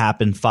tends to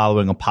happen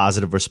following a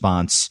positive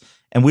response?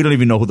 And we don't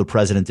even know who the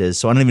president is.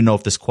 So I don't even know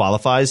if this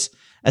qualifies.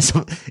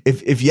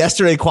 If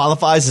yesterday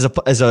qualifies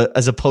as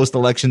a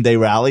post-election day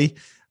rally,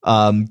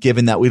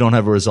 given that we don't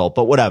have a result,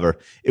 but whatever.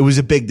 It was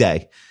a big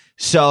day.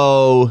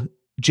 So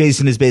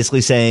Jason is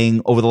basically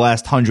saying over the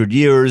last 100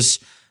 years,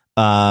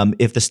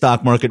 if the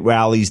stock market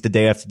rallies the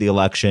day after the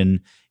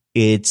election,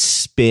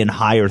 it's been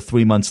higher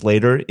 3 months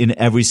later in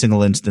every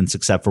single instance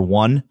except for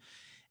one.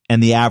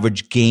 And the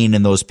average gain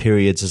in those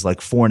periods is like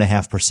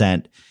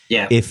 4.5%.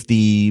 Yeah. If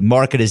the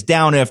market is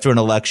down after an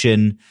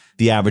election,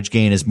 the average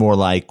gain is more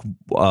like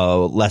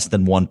less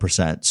than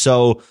 1%.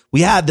 So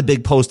we had the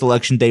big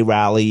post-election day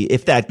rally,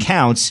 if that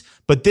counts.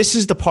 But this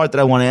is the part that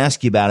I want to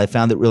ask you about. I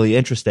found it really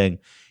interesting.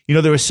 You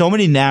know, there are so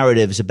many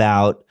narratives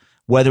about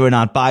whether or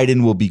not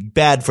Biden will be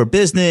bad for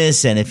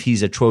business and if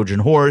he's a Trojan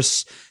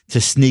horse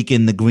to sneak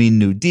in the Green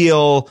New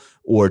Deal,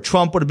 or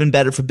Trump would have been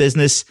better for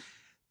business.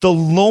 The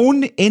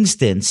lone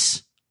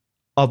instance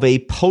of a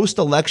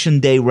post-election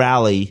day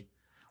rally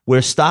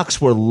where stocks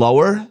were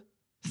lower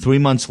 3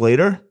 months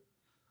later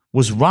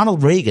was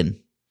Ronald Reagan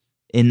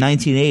in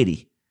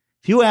 1980.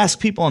 If you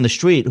ask people on the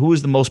street who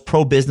was the most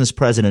pro-business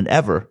president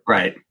ever,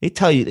 right, they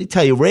tell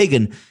you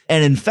Reagan.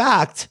 And in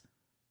fact,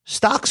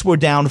 stocks were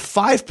down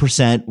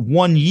 5%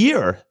 1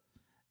 year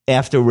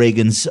after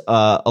Reagan's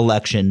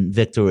election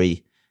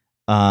victory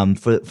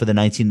for the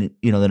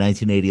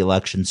 1980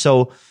 election.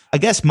 So I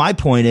guess my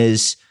point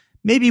is,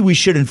 maybe we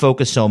shouldn't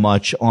focus so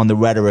much on the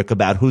rhetoric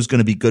about who's going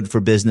to be good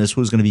for business,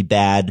 who's going to be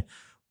bad,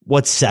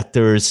 what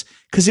sectors,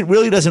 because it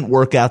really doesn't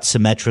work out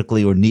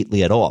symmetrically or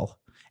neatly at all.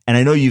 And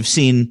I know you've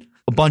seen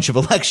a bunch of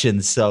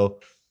elections, so.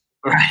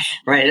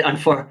 Right.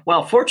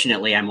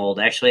 Fortunately, I'm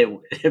old. Actually,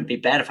 it'd be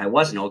bad if I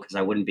wasn't old because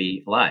I wouldn't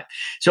be alive.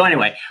 So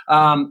anyway,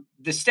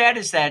 the stat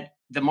is that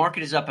the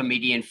market is up a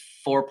median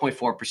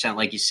 4.4%,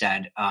 like you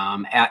said,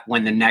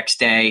 when the next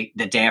day,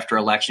 the day after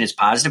election is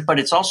positive, but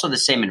it's also the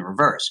same in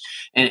reverse.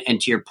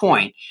 And to your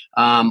point,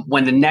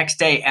 when the next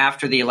day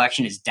after the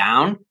election is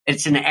down,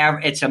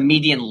 it's a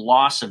median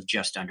loss of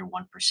just under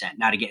 1%.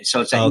 Not again.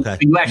 So it's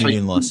you actually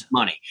lose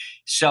money.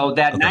 So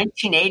that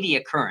 1980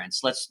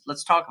 occurrence,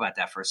 let's talk about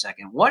that for a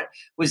second. What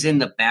was in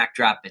the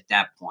backdrop at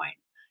that point?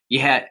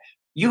 You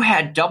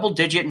had double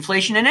digit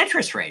inflation and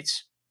interest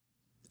rates.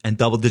 And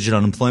double-digit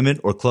unemployment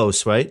or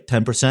close, right?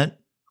 10%?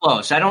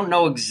 Close. I don't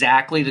know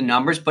exactly the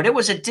numbers, but it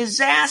was a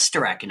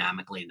disaster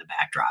economically in the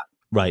backdrop.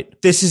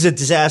 Right. This is a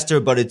disaster,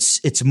 but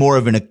it's more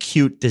of an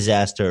acute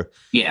disaster.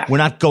 Yeah. We're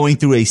not going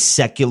through a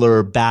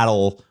secular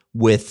battle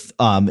with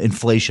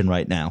inflation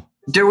right now.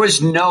 There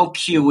was no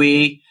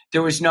QE.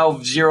 There was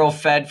no zero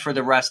Fed for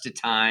the rest of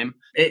time.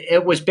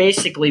 It was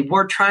basically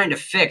we're trying to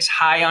fix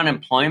high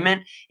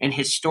unemployment and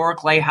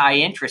historically high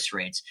interest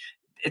rates.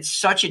 It's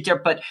such a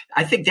different, but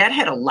I think that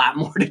had a lot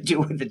more to do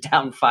with the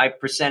down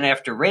 5%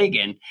 after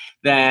Reagan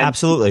than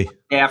absolutely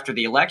after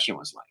the election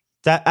was like.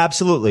 That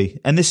absolutely.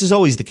 And this is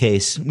always the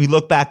case. We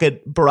look back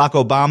at Barack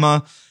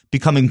Obama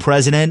becoming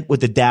president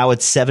with the Dow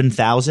at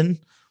 7,000.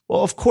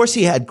 Well, of course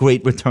he had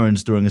great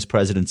returns during his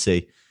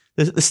presidency.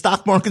 The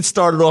stock market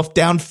started off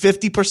down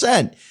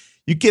 50%.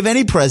 You give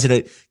any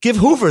president, give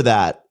Hoover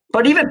that.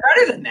 But even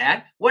better than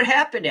that, what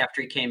happened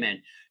after he came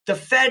in? The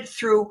Fed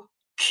threw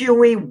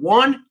QE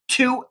 1,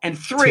 2, and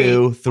 3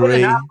 with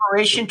an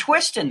Operation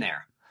Twist in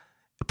there.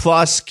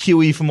 Plus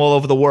QE from all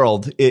over the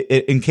world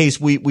in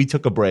case we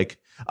took a break.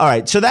 All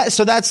right. So that's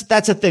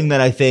a thing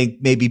that I think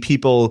maybe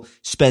people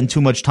spend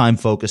too much time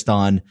focused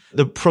on.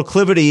 The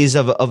proclivities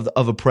of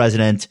a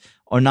president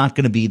are not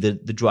going to be the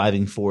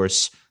driving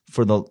force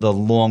for the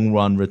long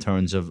run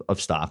returns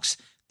of stocks.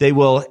 They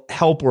will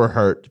help or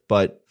hurt,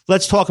 but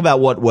let's talk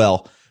about what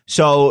will.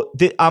 So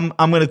I'm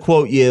going to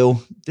quote you.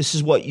 This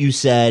is what you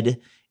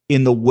said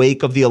in the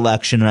wake of the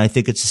election, and I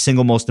think it's the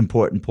single most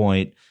important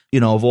point.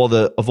 Of all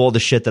the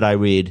shit that I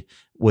read,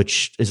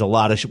 which is a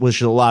lot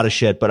of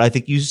shit, but I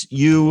think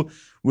you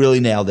really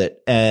nailed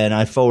it. And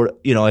I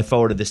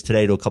forwarded this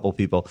today to a couple of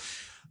people.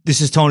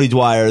 This is Tony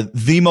Dwyer.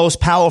 The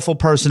most powerful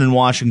person in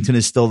Washington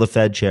is still the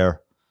Fed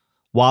chair.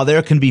 While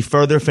there can be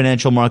further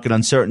financial market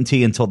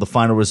uncertainty until the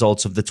final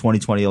results of the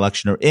 2020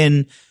 election are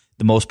in,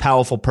 the most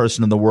powerful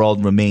person in the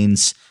world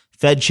remains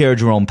Fed Chair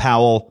Jerome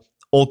Powell.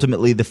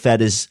 Ultimately, the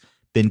Fed has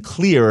been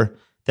clear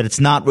that it's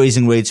not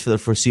raising rates for the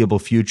foreseeable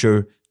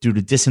future due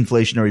to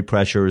disinflationary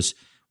pressures,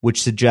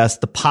 which suggests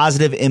the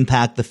positive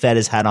impact the Fed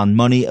has had on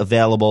money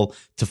available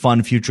to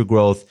fund future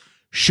growth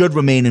should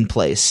remain in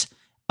place.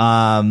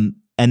 And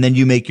then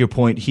you make your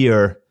point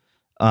here.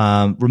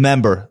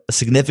 Remember, a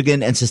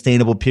significant and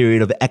sustainable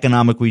period of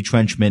economic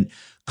retrenchment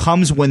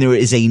comes when there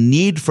is a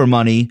need for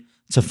money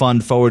to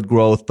fund forward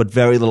growth, but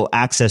very little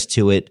access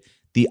to it.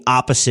 The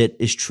opposite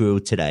is true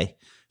today.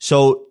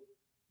 So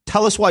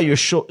tell us why you're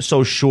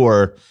so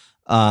sure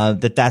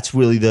that that's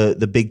really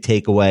the big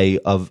takeaway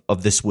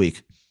of this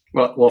week.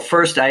 Well,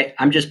 first,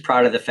 I'm just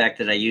proud of the fact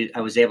that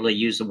I was able to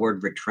use the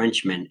word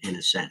retrenchment in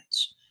a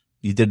sentence.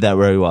 You did that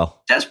very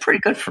well. That's pretty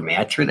good for me.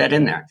 I threw that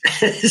in there.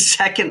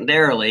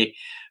 Secondarily,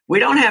 we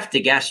don't have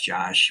to guess,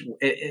 Josh.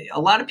 A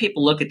lot of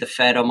people look at the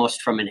Fed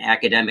almost from an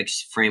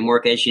academics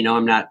framework. As you know,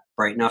 I'm not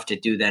bright enough to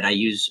do that. I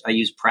use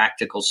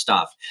practical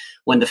stuff.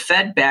 When the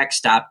Fed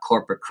backstopped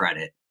corporate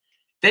credit,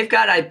 they've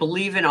got, I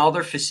believe, in all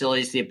their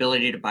facilities, the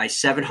ability to buy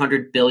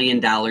 $700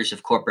 billion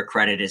of corporate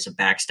credit as a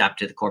backstop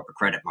to the corporate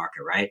credit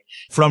market, right?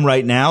 From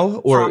right now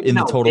or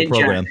the total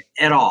program?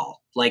 At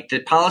all. Like the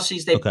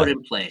policies they put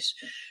in place.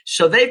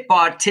 So they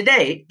bought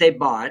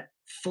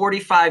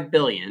 $45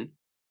 billion.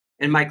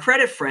 And my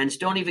credit friends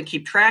don't even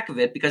keep track of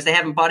it because they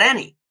haven't bought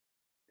any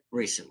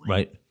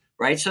recently.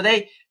 Right. So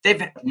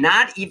they've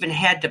not even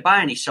had to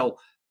buy any. So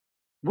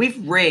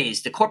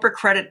the corporate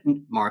credit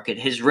market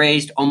has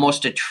raised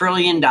almost $1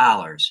 trillion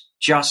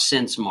just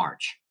since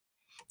March.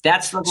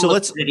 That's the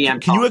liquidity I'm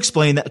talking. Can you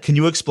explain that? Can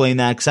you explain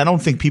that? Because I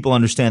don't think people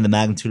understand the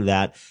magnitude of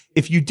that.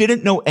 If you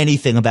didn't know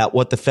anything about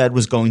what the Fed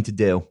was going to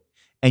do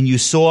and you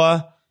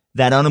saw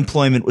that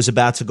unemployment was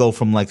about to go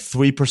from like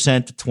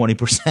 3% to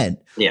 20%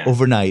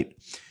 overnight,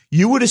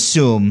 you would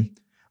assume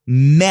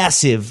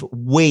massive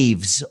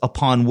waves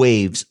upon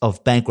waves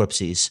of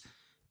bankruptcies,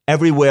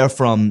 everywhere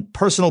from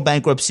personal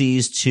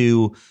bankruptcies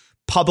to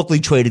publicly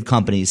traded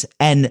companies.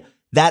 And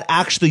that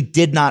actually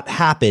did not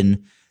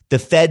happen. The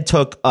Fed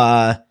took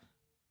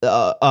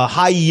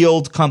high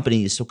yield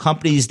companies, so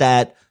companies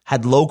that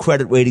had low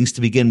credit ratings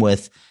to begin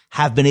with,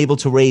 have been able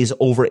to raise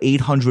over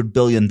 $800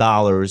 billion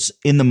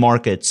in the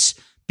markets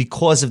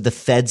because of the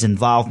Fed's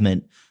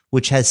involvement,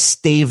 which has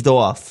staved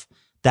off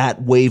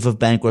that wave of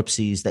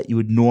bankruptcies that you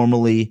would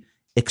normally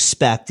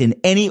expect in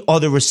any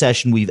other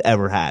recession we've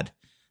ever had.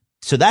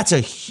 So that's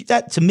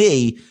to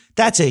me,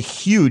 that's a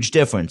huge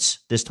difference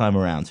this time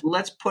around.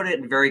 Let's put it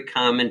in very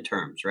common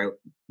terms, right?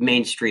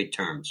 Main Street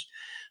terms.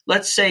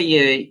 Let's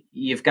say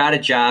you've got a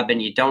job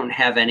and you don't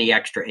have any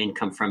extra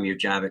income from your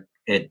job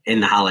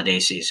in the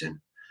holiday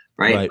season,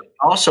 right? You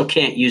also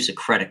can't use a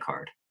credit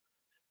card.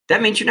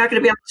 That means you're not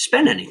going to be able to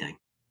spend anything.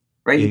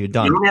 Right? Yeah, you're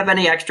done. You don't have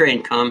any extra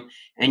income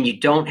and you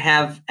don't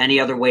have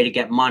any other way to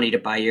get money to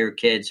buy your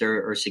kids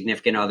or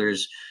significant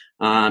others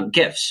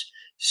gifts.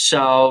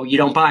 So you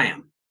don't buy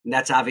them. And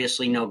that's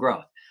obviously no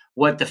growth.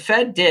 What the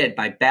Fed did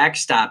by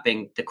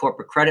backstopping the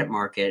corporate credit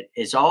market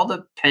is all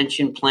the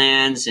pension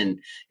plans and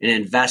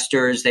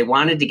investors, they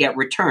wanted to get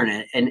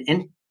return,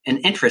 an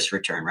interest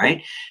return,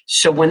 right?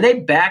 So when they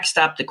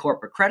backstopped the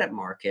corporate credit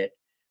market,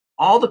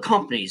 all the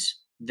companies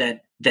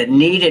that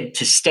needed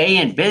to stay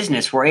in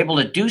business were able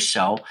to do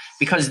so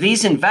because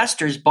these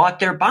investors bought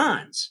their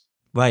bonds.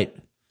 Right.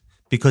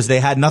 because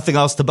they had nothing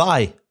else to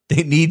buy.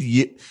 They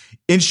need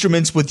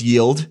instruments with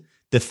yield.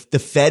 The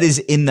Fed is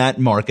in that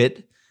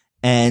market.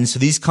 And so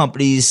these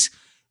companies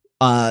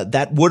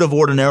that would have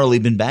ordinarily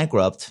been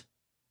bankrupt,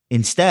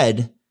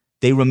 instead,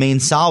 they remain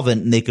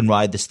solvent and they can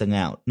ride this thing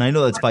out. And I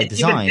know that's by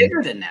design. Even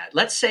bigger than that.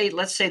 Let's say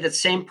that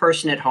same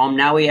person at home,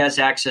 now he has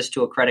access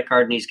to a credit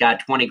card and he's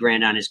got 20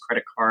 grand on his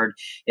credit card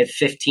at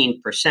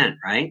 15%,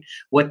 right?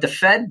 What the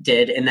Fed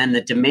did, and then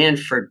the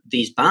demand for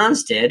these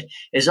bonds did,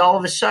 is all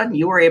of a sudden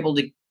you were able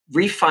to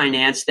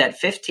refinance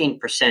that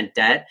 15%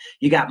 debt.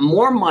 You got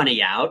more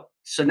money out.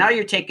 So now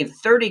you're taking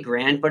 30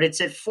 grand, but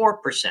it's at 4%.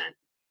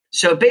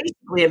 So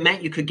basically it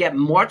meant you could get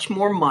much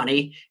more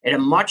money at a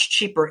much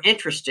cheaper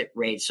interest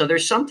rate. So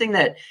there's something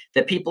that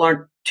people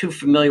aren't too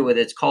familiar with.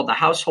 It's called the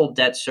household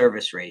debt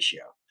service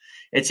ratio.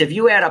 It's if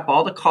you add up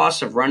all the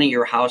costs of running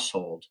your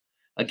household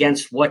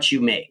against what you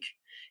make.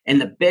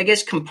 And the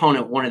biggest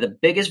component, one of the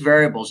biggest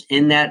variables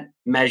in that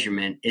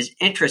measurement is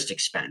interest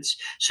expense.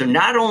 So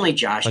not only,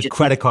 Josh, like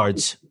credit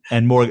cards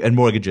and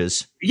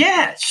mortgages.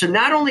 Yeah. So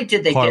not only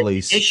did they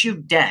lease.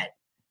 issue debt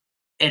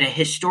at a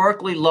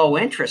historically low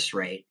interest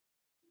rate,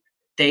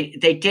 they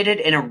did it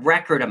in a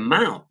record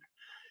amount.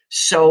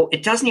 So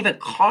it doesn't even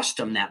cost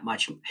them that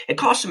much. It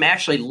costs them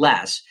actually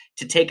less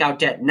to take out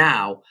debt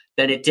now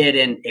than it did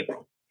in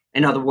April.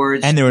 In other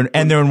words, and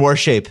they're in worse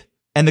shape.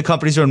 And the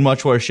companies are in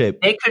much worse shape.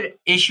 They could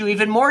issue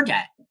even more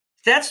debt.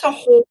 That's the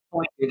whole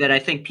point here that I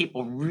think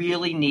people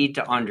really need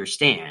to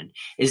understand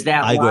is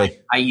that line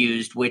I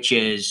used, which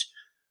is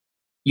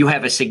you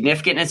have a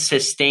significant and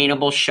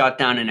sustainable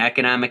shutdown in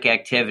economic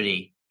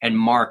activity and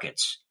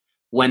markets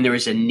when there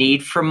is a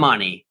need for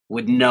money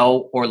with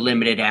no or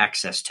limited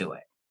access to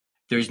it.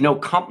 There's no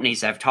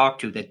companies I've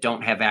talked to that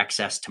don't have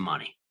access to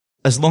money.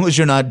 As long as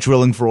you're not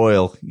drilling for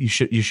oil, you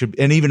should,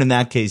 and even in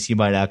that case, you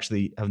might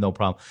actually have no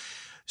problem.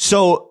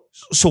 So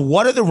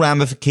what are the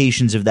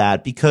ramifications of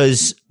that?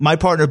 Because my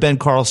partner, Ben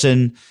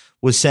Carlson,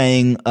 was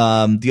saying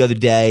the other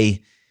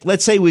day,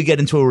 let's say we get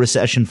into a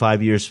recession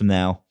 5 years from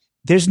now.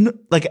 There's no,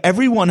 like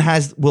everyone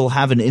will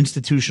have an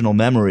institutional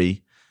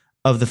memory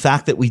of the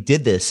fact that we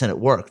did this and it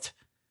worked.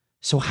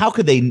 So how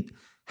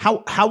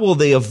will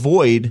they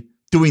avoid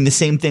doing the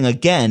same thing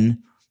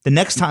again the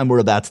next time we're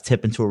about to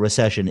tip into a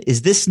recession?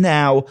 Is this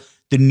now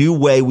the new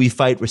way we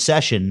fight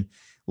recession,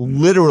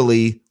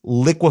 literally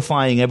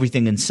liquefying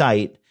everything in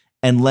sight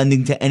and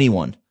lending to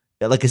anyone?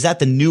 Like, is that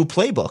the new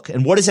playbook?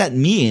 And what does that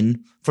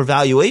mean for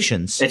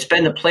valuations? It's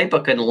been the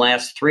playbook in the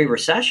last 3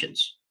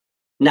 recessions.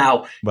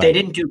 Now, They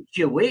didn't do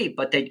QE,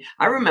 but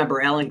I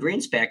remember Alan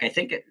Greenspan,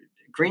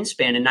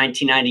 Greenspan in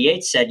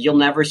 1998 said, you'll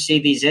never see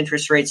these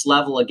interest rates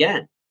level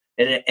again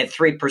at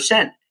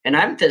 3%. And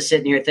I'm just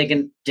sitting here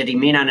thinking, did he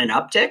mean on an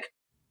uptick?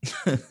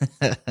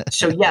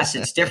 So yes,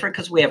 it's different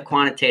because we have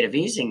quantitative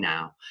easing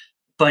now.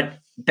 But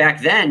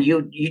back then,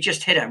 you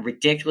just hit a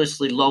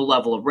ridiculously low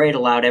level of rate,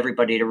 allowed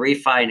everybody to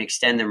refi and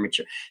extend their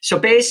maturity. So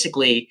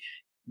basically,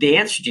 the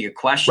answer to your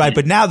question, right?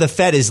 But now the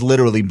Fed is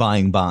literally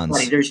buying bonds.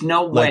 Right, there's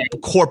no way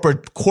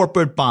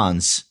corporate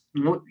bonds.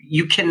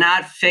 You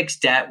cannot fix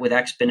debt with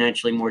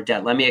exponentially more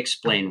debt. Let me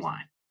explain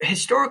why.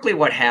 Historically,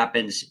 what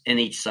happens in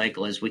each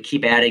cycle is we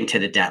keep adding to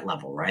the debt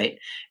level, right?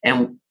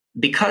 And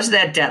because of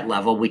that debt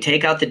level, we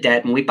take out the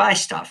debt and we buy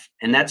stuff,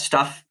 and that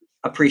stuff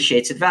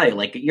appreciates in value,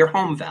 like your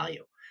home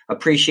value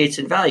appreciates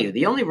in value.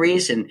 The only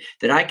reason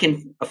that I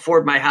can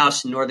afford my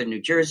house in northern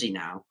New Jersey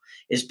now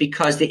is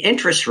because the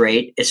interest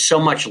rate is so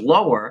much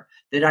lower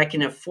that I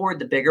can afford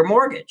the bigger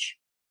mortgage,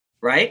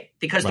 right?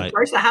 Because the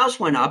price of the house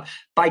went up.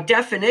 By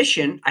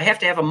definition, I have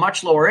to have a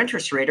much lower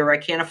interest rate or I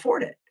can't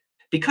afford it.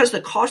 Because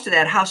the cost of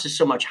that house is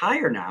so much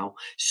higher now,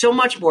 so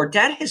much more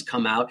debt has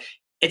come out.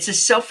 It's a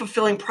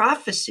self-fulfilling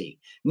prophecy.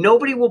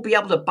 Nobody will be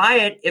able to buy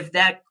it if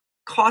that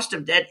cost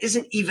of debt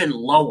isn't even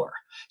lower.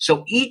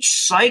 So each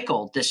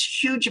cycle, this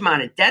huge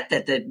amount of debt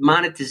that the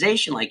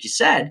monetization, like you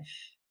said,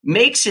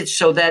 makes it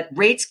so that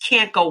rates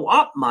can't go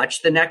up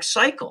much the next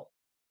cycle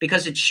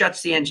because it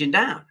shuts the engine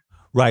down.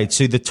 Right.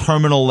 So the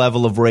terminal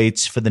level of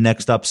rates for the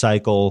next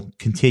upcycle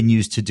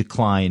continues to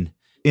decline.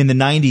 In the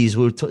 90s,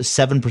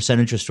 7%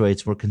 interest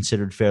rates were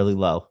considered fairly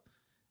low.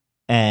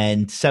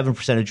 And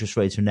 7% interest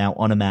rates are now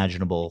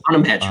unimaginable.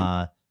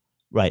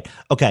 Right.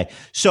 Okay.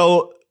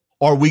 So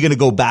are we going to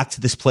go back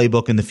to this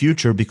playbook in the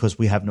future because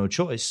we have no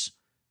choice?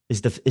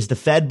 Is the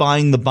Fed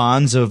buying the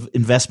bonds of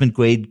investment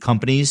grade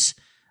companies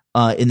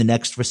in the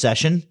next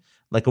recession?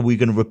 Like, are we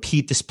going to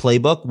repeat this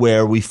playbook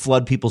where we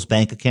flood people's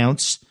bank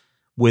accounts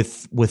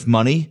with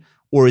money?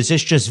 Or is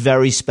this just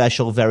very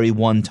special, very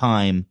one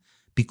time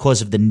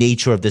because of the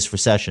nature of this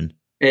recession?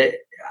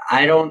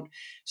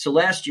 So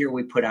last year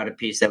we put out a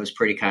piece that was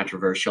pretty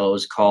controversial. It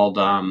was called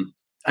A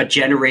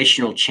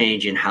Generational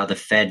Change in How the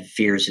Fed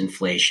Fears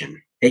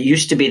Inflation. It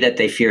used to be that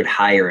they feared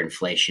higher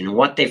inflation. And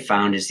what they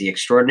found is the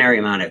extraordinary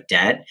amount of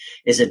debt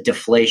is a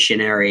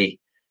deflationary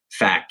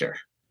factor,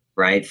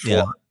 right?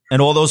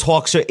 And all those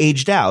hawks are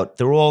aged out.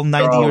 They're all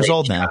 90 years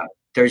old now.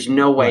 There's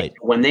no way. Right.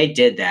 When they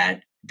did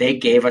that, they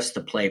gave us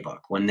the playbook.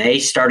 When they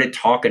started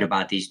talking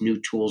about these new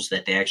tools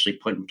that they actually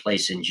put in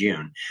place in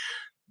June,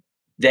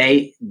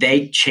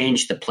 they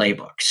changed the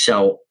playbook.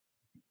 So,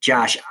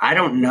 Josh, I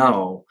don't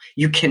know.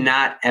 You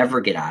cannot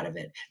ever get out of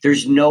it.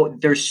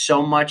 There's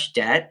so much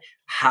debt.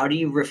 How do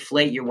you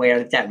reflate your way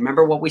out of debt?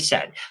 Remember what we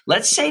said.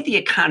 Let's say the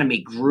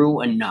economy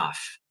grew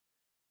enough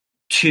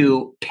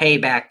to pay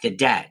back the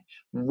debt.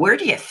 Where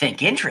do you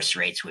think interest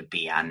rates would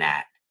be on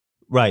that?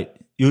 Right.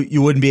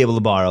 You wouldn't be able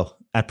to borrow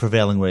at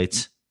prevailing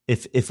rates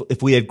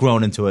if we had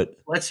grown into it.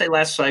 Let's say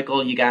last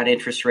cycle you got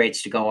interest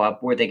rates to go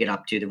up. Where they get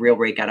up to? The real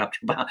rate got up to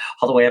about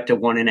all the way up to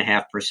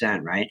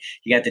 1.5%, right?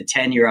 You got the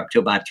 10-year up to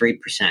about 3%,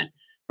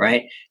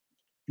 right?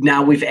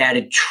 Now we've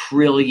added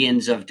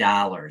trillions of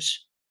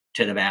dollars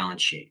to the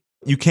balance sheet.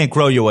 You can't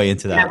grow your way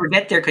into that. You never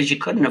get there because you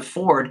couldn't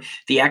afford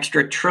the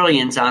extra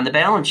trillions on the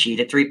balance sheet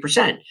at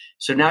 3%.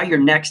 So now your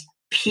next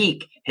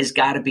peak has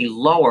got to be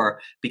lower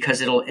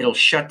because it'll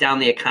shut down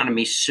the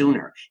economy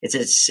sooner. It's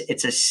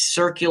a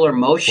circular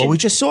motion. Well, we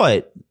just saw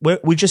it.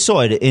 We just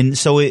saw it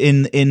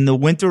in the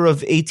winter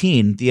of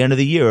 18, the end of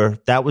the year.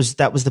 That was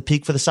the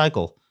peak for the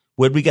cycle.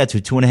 Where'd we get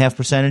to?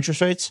 2.5% interest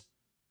rates.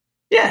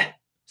 Yeah,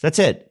 that's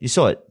it. You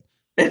saw it.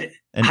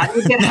 And how do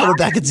we get now we're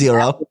back at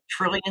zero.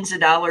 Trillions of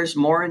dollars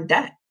more in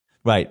debt.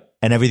 Right,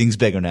 and everything's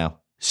bigger now.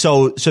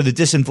 So the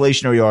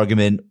disinflationary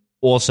argument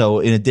also,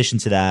 in addition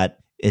to that,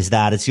 is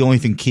that it's the only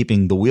thing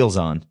keeping the wheels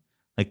on.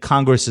 Like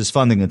Congress is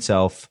funding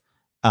itself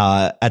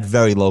at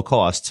very low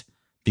cost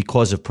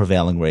because of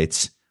prevailing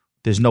rates.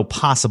 There's no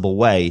possible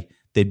way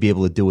they'd be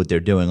able to do what they're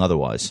doing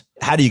otherwise.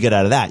 How do you get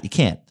out of that? You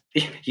can't.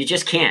 You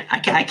just can't. I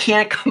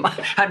can't come up.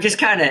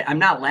 I'm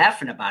not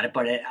laughing about it,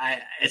 but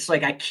it's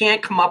like I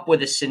can't come up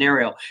with a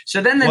scenario.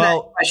 So then the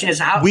next question is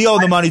how we owe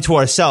the money to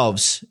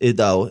ourselves,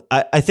 though.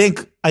 I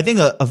think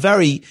a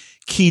very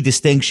key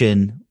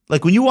distinction,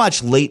 like when you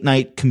watch late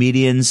night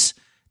comedians,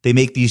 they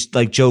make these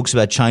like jokes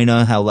about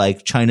China, how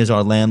like China's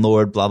our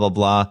landlord, blah, blah,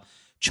 blah.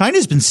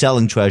 China's been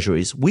selling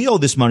treasuries. We owe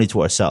this money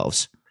to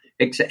ourselves.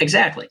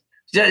 Exactly.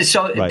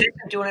 So right. They've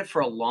been doing it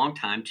for a long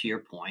time, to your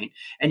point.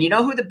 And you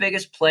know who the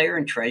biggest player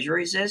in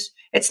treasuries is?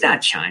 It's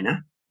not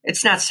China.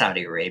 It's not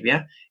Saudi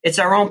Arabia. It's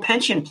our own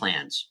pension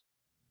plans.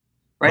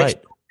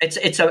 Right?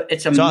 It's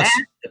a math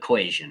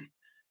equation.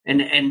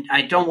 And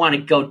I don't want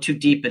to go too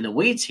deep in the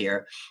weeds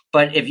here,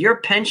 but if you're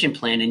a pension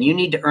plan and you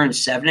need to earn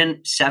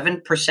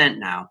 7%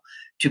 now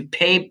to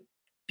pay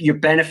your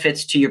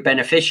benefits to your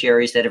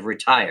beneficiaries that have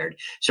retired.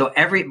 So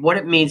what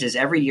it means is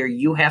every year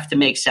you have to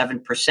make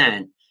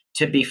 7%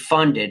 to be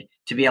funded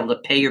to be able to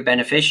pay your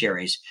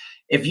beneficiaries.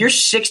 If you're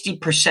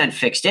 60%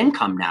 fixed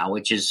income now,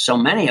 which is so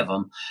many of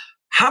them,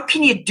 how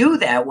can you do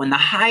that when the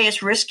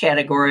highest risk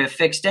category of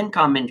fixed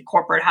income in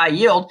corporate high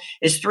yield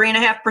is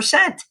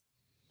 3.5%?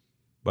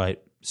 Right.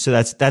 So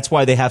that's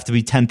why they have to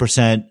be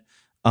 10%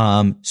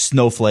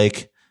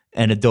 Snowflake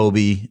and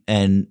Adobe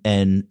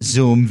and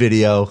Zoom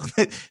video.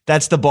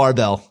 That's the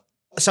barbell.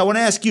 So I want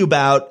to ask you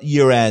about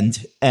year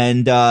end,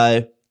 and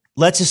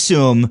let's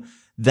assume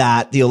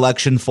that the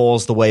election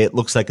falls the way it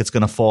looks like it's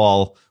going to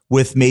fall,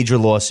 with major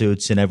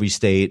lawsuits in every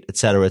state, et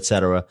cetera, et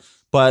cetera.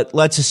 But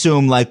let's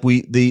assume like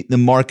the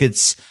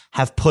markets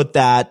have put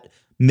that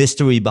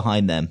mystery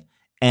behind them,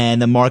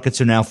 and the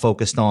markets are now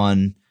focused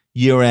on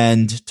year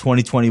end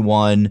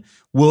 2021.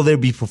 Will there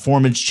be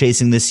performance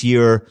chasing this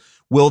year?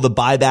 Will the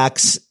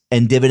buybacks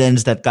and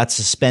dividends that got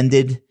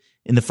suspended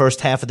in the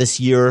first half of this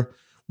year,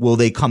 will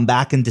they come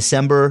back in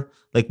December?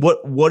 Like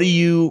what are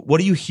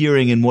you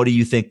hearing and what are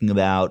you thinking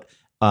about?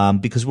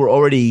 Because we're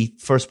already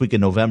first week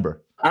in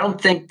November. I don't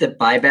think the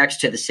buybacks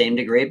to the same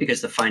degree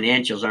because the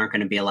financials aren't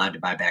going to be allowed to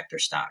buy back their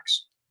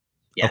stocks.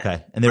 Yeah.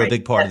 Okay. And they're a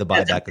big part of the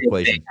buyback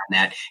equation. On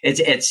that.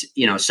 It's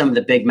some of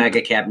the big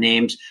mega cap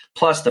names,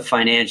 plus the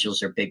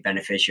financials are big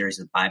beneficiaries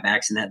of the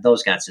buybacks, and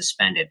those got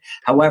suspended.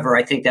 However,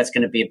 I think that's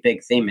going to be a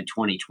big theme in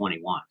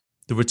 2021.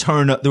 The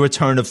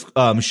return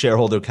of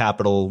shareholder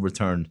capital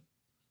return.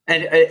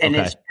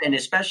 And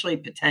especially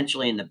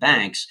potentially in the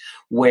banks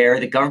where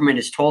the government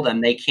has told them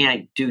they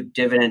can't do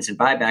dividends and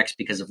buybacks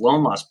because of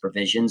loan loss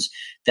provisions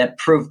that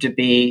proved to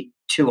be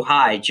too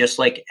high, just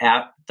like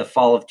at the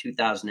fall of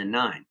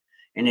 2009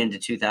 and into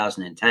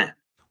 2010.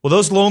 Well,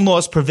 those loan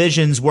loss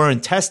provisions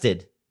weren't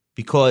tested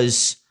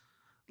because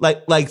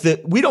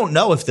we don't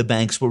know if the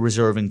banks were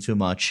reserving too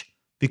much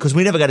because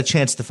we never got a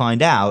chance to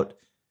find out.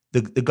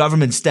 The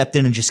government stepped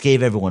in and just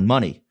gave everyone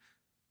money.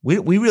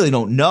 We really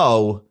don't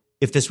know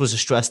if this was a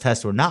stress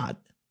test or not.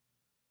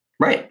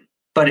 Right.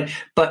 But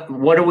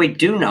what we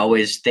do know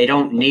is they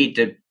don't need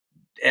to.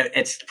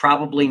 It's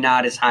probably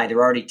not as high.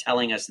 They're already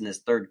telling us in this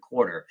third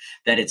quarter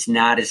that it's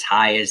not as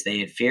high as they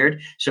had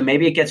feared. So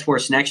maybe it gets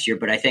worse next year,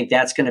 but I think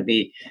that's going to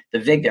be the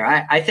vig there.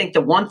 I think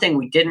the one thing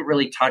we didn't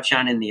really touch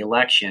on in the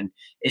election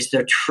is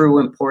the true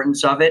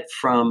importance of it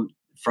from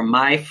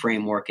my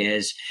framework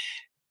is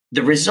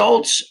the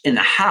results in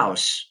the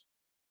House.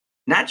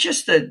 not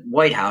just the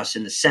White House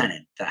and the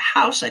Senate. The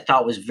House, I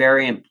thought, was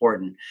very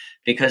important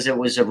because it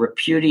was a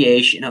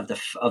repudiation of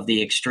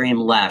the extreme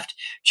left,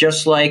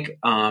 just like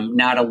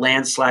not a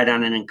landslide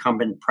on an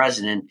incumbent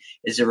president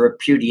is a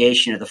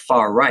repudiation of the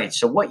far right.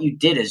 So what you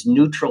did is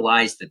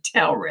neutralize the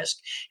tail risk,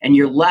 and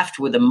you're left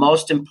with the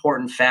most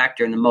important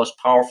factor and the most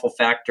powerful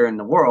factor in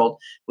the world,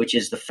 which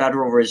is the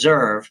Federal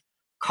Reserve,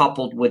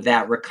 coupled with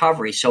that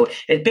recovery. So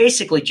it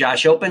basically,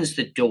 Josh, opens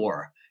the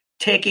door.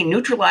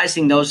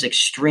 Neutralizing those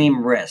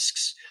extreme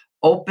risks,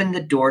 open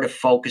the door to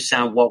focus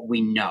on what we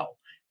know.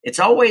 It's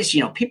always,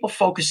 people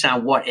focus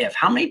on what if.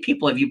 How many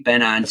people have you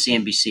been on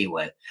CNBC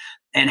with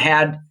and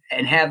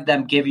have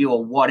them give you a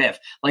what if?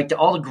 Like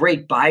all the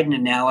great Biden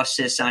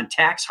analysis on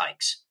tax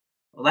hikes.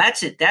 Well,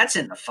 that's it. That's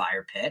in the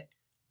fire pit.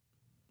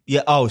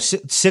 Yeah. Oh,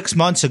 6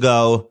 months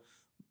ago,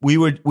 we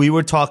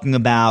were talking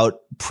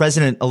about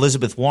President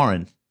Elizabeth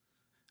Warren.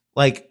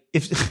 Like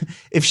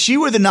if she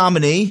were the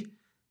nominee,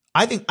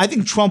 I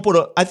think Trump would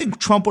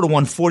have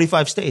won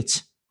 45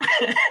 states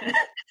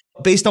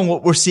based on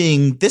what we're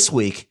seeing this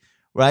week.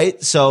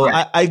 Right. So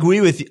right. I agree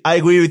with you.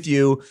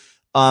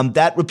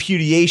 That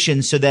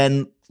repudiation. So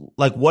then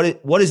like what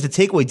is the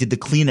takeaway? Did the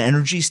clean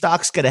energy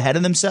stocks get ahead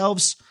of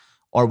themselves?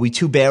 Are we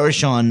too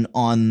bearish on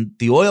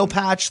the oil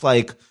patch?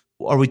 Like,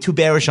 are we too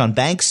bearish on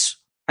banks?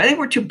 I think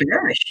we're too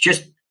bearish,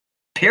 just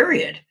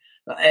period.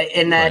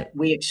 In that right.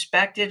 We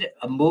expected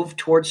a move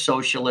towards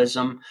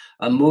socialism,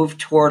 a move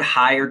toward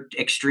higher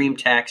extreme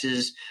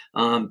taxes,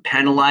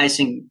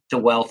 penalizing the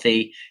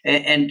wealthy,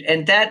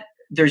 and that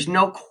there's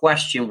no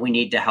question we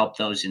need to help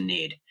those in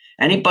need.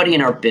 Anybody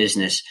in our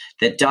business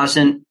that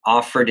doesn't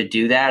offer to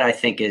do that, I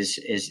think is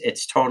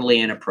it's totally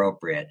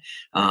inappropriate.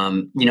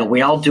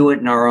 We all do it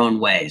in our own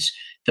ways.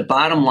 The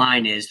bottom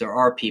line is there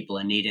are people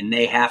in need and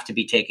they have to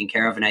be taken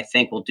care of. And I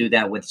think we'll do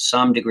that with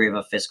some degree of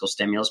a fiscal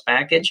stimulus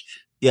package.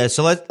 Yeah.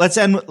 So let's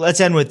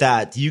end with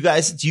that. Do you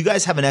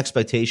guys have an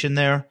expectation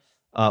there?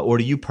 Or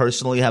do you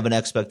personally have an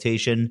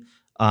expectation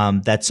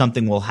that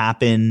something will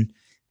happen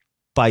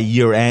by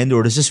year end,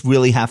 or does this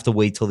really have to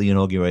wait till the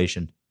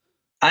inauguration?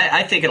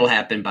 I think it'll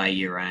happen by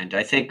year end.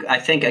 I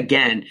think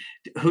again,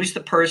 who's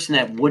the person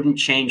that wouldn't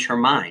change her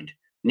mind?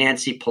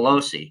 Nancy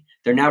Pelosi.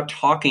 They're now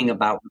talking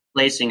about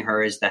replacing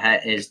her as the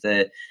head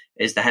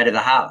of the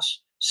House.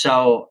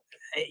 So,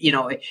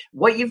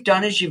 what you've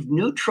done is you've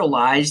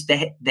neutralized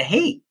the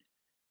hate.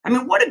 I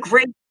mean, what a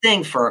great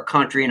thing for our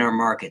country and our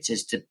markets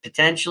is to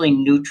potentially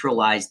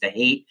neutralize the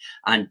hate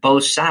on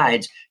both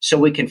sides so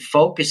we can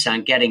focus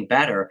on getting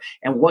better.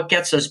 And what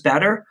gets us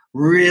better?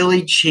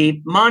 Really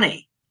cheap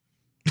money.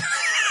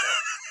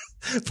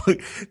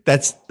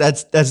 That's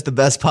the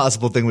best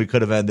possible thing we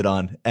could have ended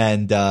on.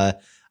 And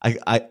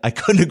I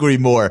couldn't agree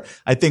more.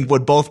 I think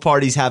what both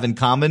parties have in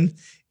common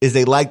is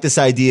they like this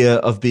idea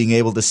of being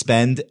able to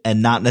spend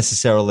and not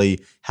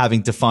necessarily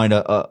having to find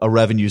a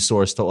revenue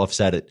source to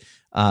offset it.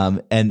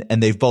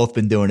 And they've both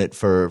been doing it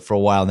for a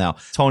while now.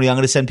 Tony, I'm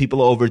going to send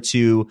people over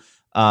to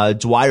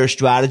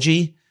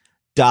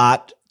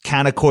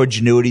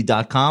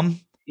dwyerstrategy.canaccordgenuity.com.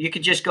 You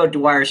could just go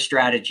Dwyer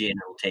Strategy and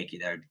it'll take you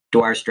there.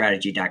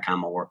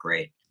 Dwyerstrategy.com will work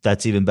great.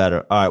 That's even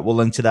better. All right. We'll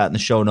link to that in the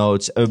show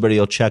notes. Everybody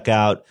will check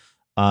out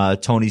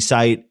Tony's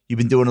site. You've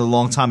been doing it a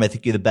long time. I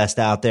think you're the best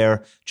out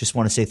there. Just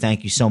want to say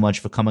thank you so much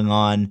for coming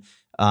on,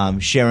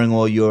 sharing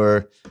all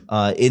your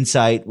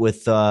insight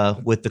with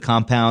the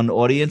Compound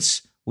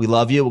audience. We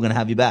love you. We're going to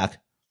have you back.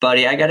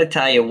 Buddy, I got to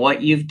tell you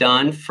what you've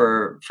done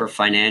for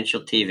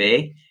financial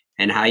TV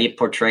and how you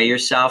portray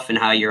yourself and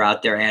how you're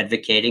out there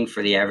advocating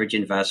for the average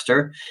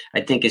investor, I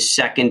think is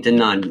second to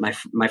none.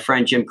 My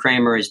friend Jim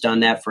Cramer has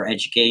done that for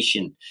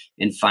education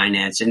in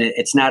finance. And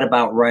it's not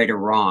about right or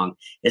wrong.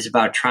 It's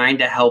about trying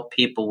to help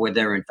people with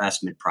their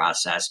investment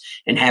process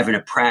and having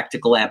a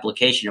practical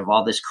application of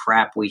all this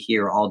crap we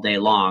hear all day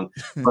long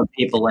from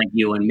people like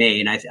you and me.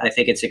 And I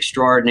think it's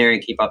extraordinary,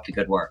 and keep up the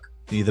good work.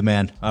 You're the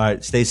man. All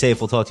right. Stay safe.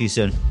 We'll talk to you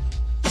soon.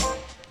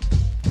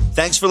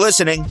 Thanks for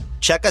listening.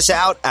 Check us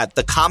out at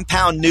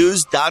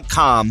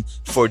thecompoundnews.com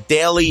for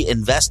daily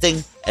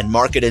investing and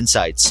market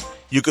insights.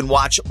 You can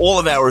watch all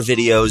of our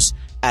videos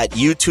at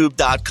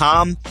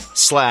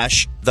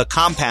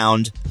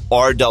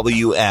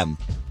youtube.com/thecompoundrwm.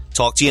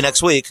 Talk to you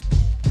next week.